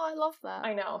 Oh, I love that.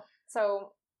 I know.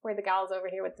 So, we're the gals over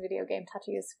here with the video game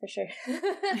tattoos, for sure.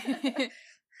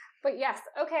 But yes,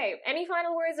 okay. Any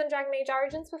final words on Dragon Age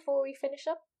Origins before we finish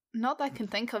up? Not that I can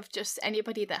think of. Just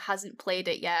anybody that hasn't played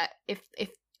it yet,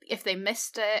 if they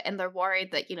missed it and they're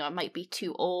worried that, you know, it might be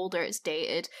too old or it's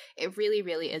dated, it really,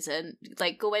 really isn't.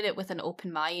 Like, go in it with an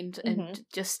open mind and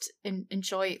just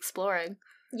enjoy exploring.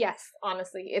 Yes,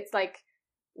 honestly, it's like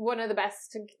one of the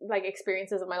best like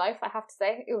experiences of my life, I have to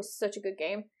say. It was such a good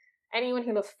game. Anyone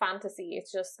who loves fantasy,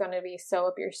 it's just going to be so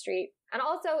up your street. And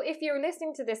also, if you're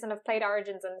listening to this and have played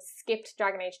Origins and skipped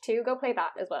Dragon Age 2, go play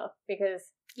that as well, because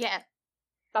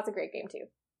that's a great game too.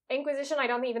 Inquisition, I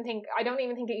don't even think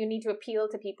that you need to appeal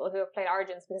to people who have played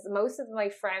Origins, because most of my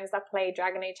friends that play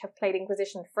Dragon Age have played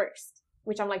Inquisition first,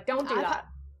 which I'm like, don't do that.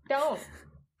 Don't.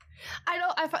 I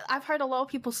know, I've heard a lot of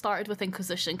people started with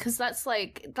Inquisition, because that's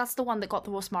the one that got the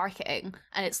most marketing,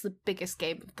 and it's the biggest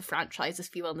game of the franchise,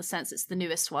 if you will, in the sense it's the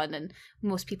newest one, and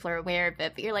most people are aware of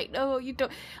it, but you're like, no, you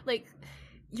don't, like,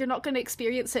 you're not going to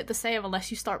experience it the same unless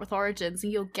you start with Origins,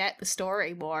 and you'll get the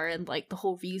story more, and, like, the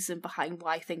whole reason behind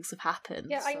why things have happened.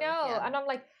 Yeah, so, I know, and I'm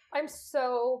like, I'm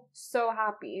so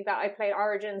happy that I played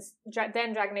Origins,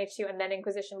 then Dragon Age 2, and then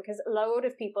Inquisition, because a load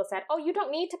of people said, oh, you don't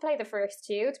need to play the first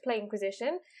 2 to play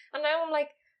Inquisition. And now I'm like,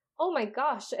 oh my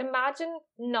gosh, imagine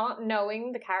not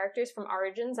knowing the characters from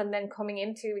Origins and then coming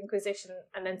into Inquisition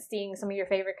and then seeing some of your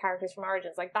favorite characters from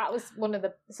Origins. Like, that was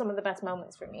some of the best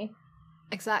moments for me.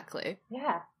 Exactly.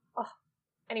 Yeah. Oh.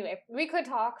 Anyway, we could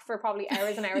talk for probably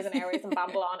hours and hours and hours and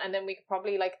babble on, and then we could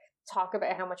probably, like, talk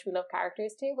about how much we love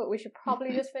characters too, but we should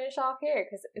probably just finish off here,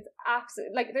 because it's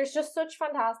absolutely, like, there's just such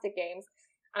fantastic games,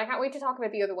 and I can't wait to talk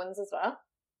about the other ones as well.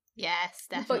 Yes,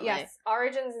 definitely. But yes,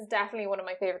 Origins is definitely one of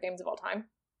my favourite games of all time.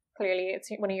 Clearly it's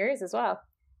one of yours as well,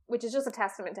 which is just a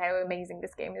testament to how amazing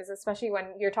this game is, especially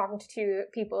when you're talking to 2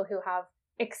 people who have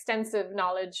extensive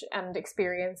knowledge and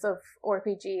experience of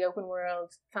RPG, open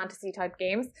world, fantasy type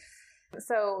games.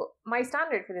 So my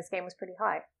standard for this game was pretty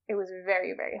high. It was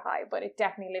very, very high, but it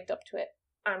definitely lived up to it.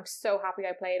 I'm so happy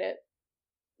I played it.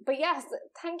 But yes,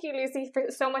 thank you, Lucy,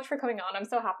 so much for coming on. I'm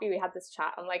so happy we had this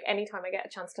chat. I'm like, anytime I get a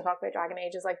chance to talk about Dragon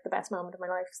Age is like the best moment of my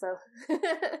life, so.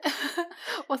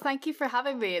 Well, thank you for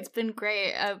having me. It's been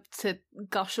great to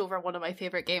gush over one of my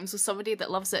favourite games with somebody that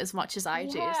loves it as much as I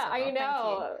do. Yeah, so, I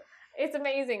know. It's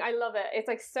amazing. I love it. It's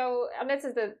like so, and this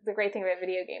is the great thing about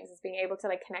video games, is being able to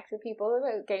like connect with people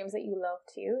about games that you love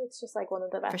too. It's just like one of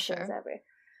the best things ever.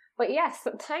 But yes,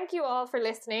 thank you all for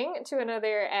listening to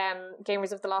another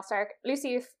Gamers of the Lost Ark.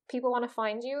 Lucy, if people want to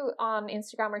find you on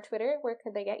Instagram or Twitter, where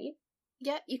could they get you?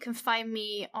 Yeah, you can find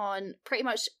me on pretty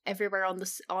much everywhere on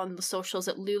the socials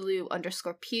at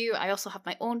Lulu_Pew. I also have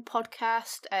my own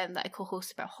podcast that I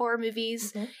co-host about horror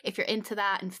movies. Mm-hmm. If you're into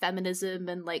that and feminism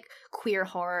and like queer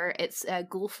horror, it's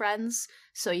Ghoul Friends.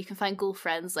 So you can find Ghoul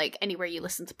Friends like anywhere you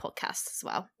listen to podcasts as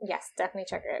well. Yes, definitely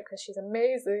check her out because she's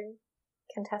amazing.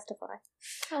 can testify.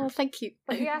 Oh, thank you.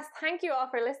 But yes, thank you all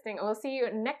for listening, and we'll see you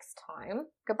next time.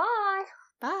 Goodbye.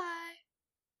 Bye.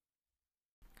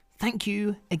 Thank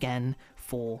you again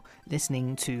for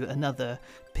listening to another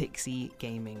Pixie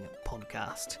Gaming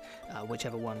podcast,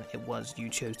 whichever one it was you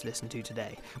chose to listen to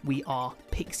today. We are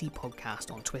Pixie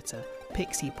Podcast on Twitter,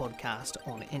 Pixie Podcast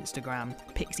on Instagram,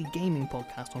 Pixie Gaming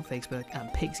Podcast on Facebook,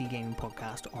 and Pixie Gaming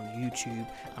Podcast on YouTube.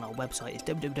 And our website is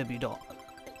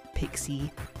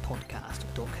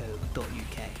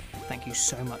www.pixiepodcast.co.uk. Thank you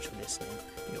so much for listening.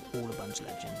 You're all a bunch of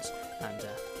legends. And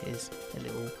here's a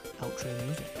little outro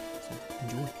music. So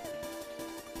enjoy.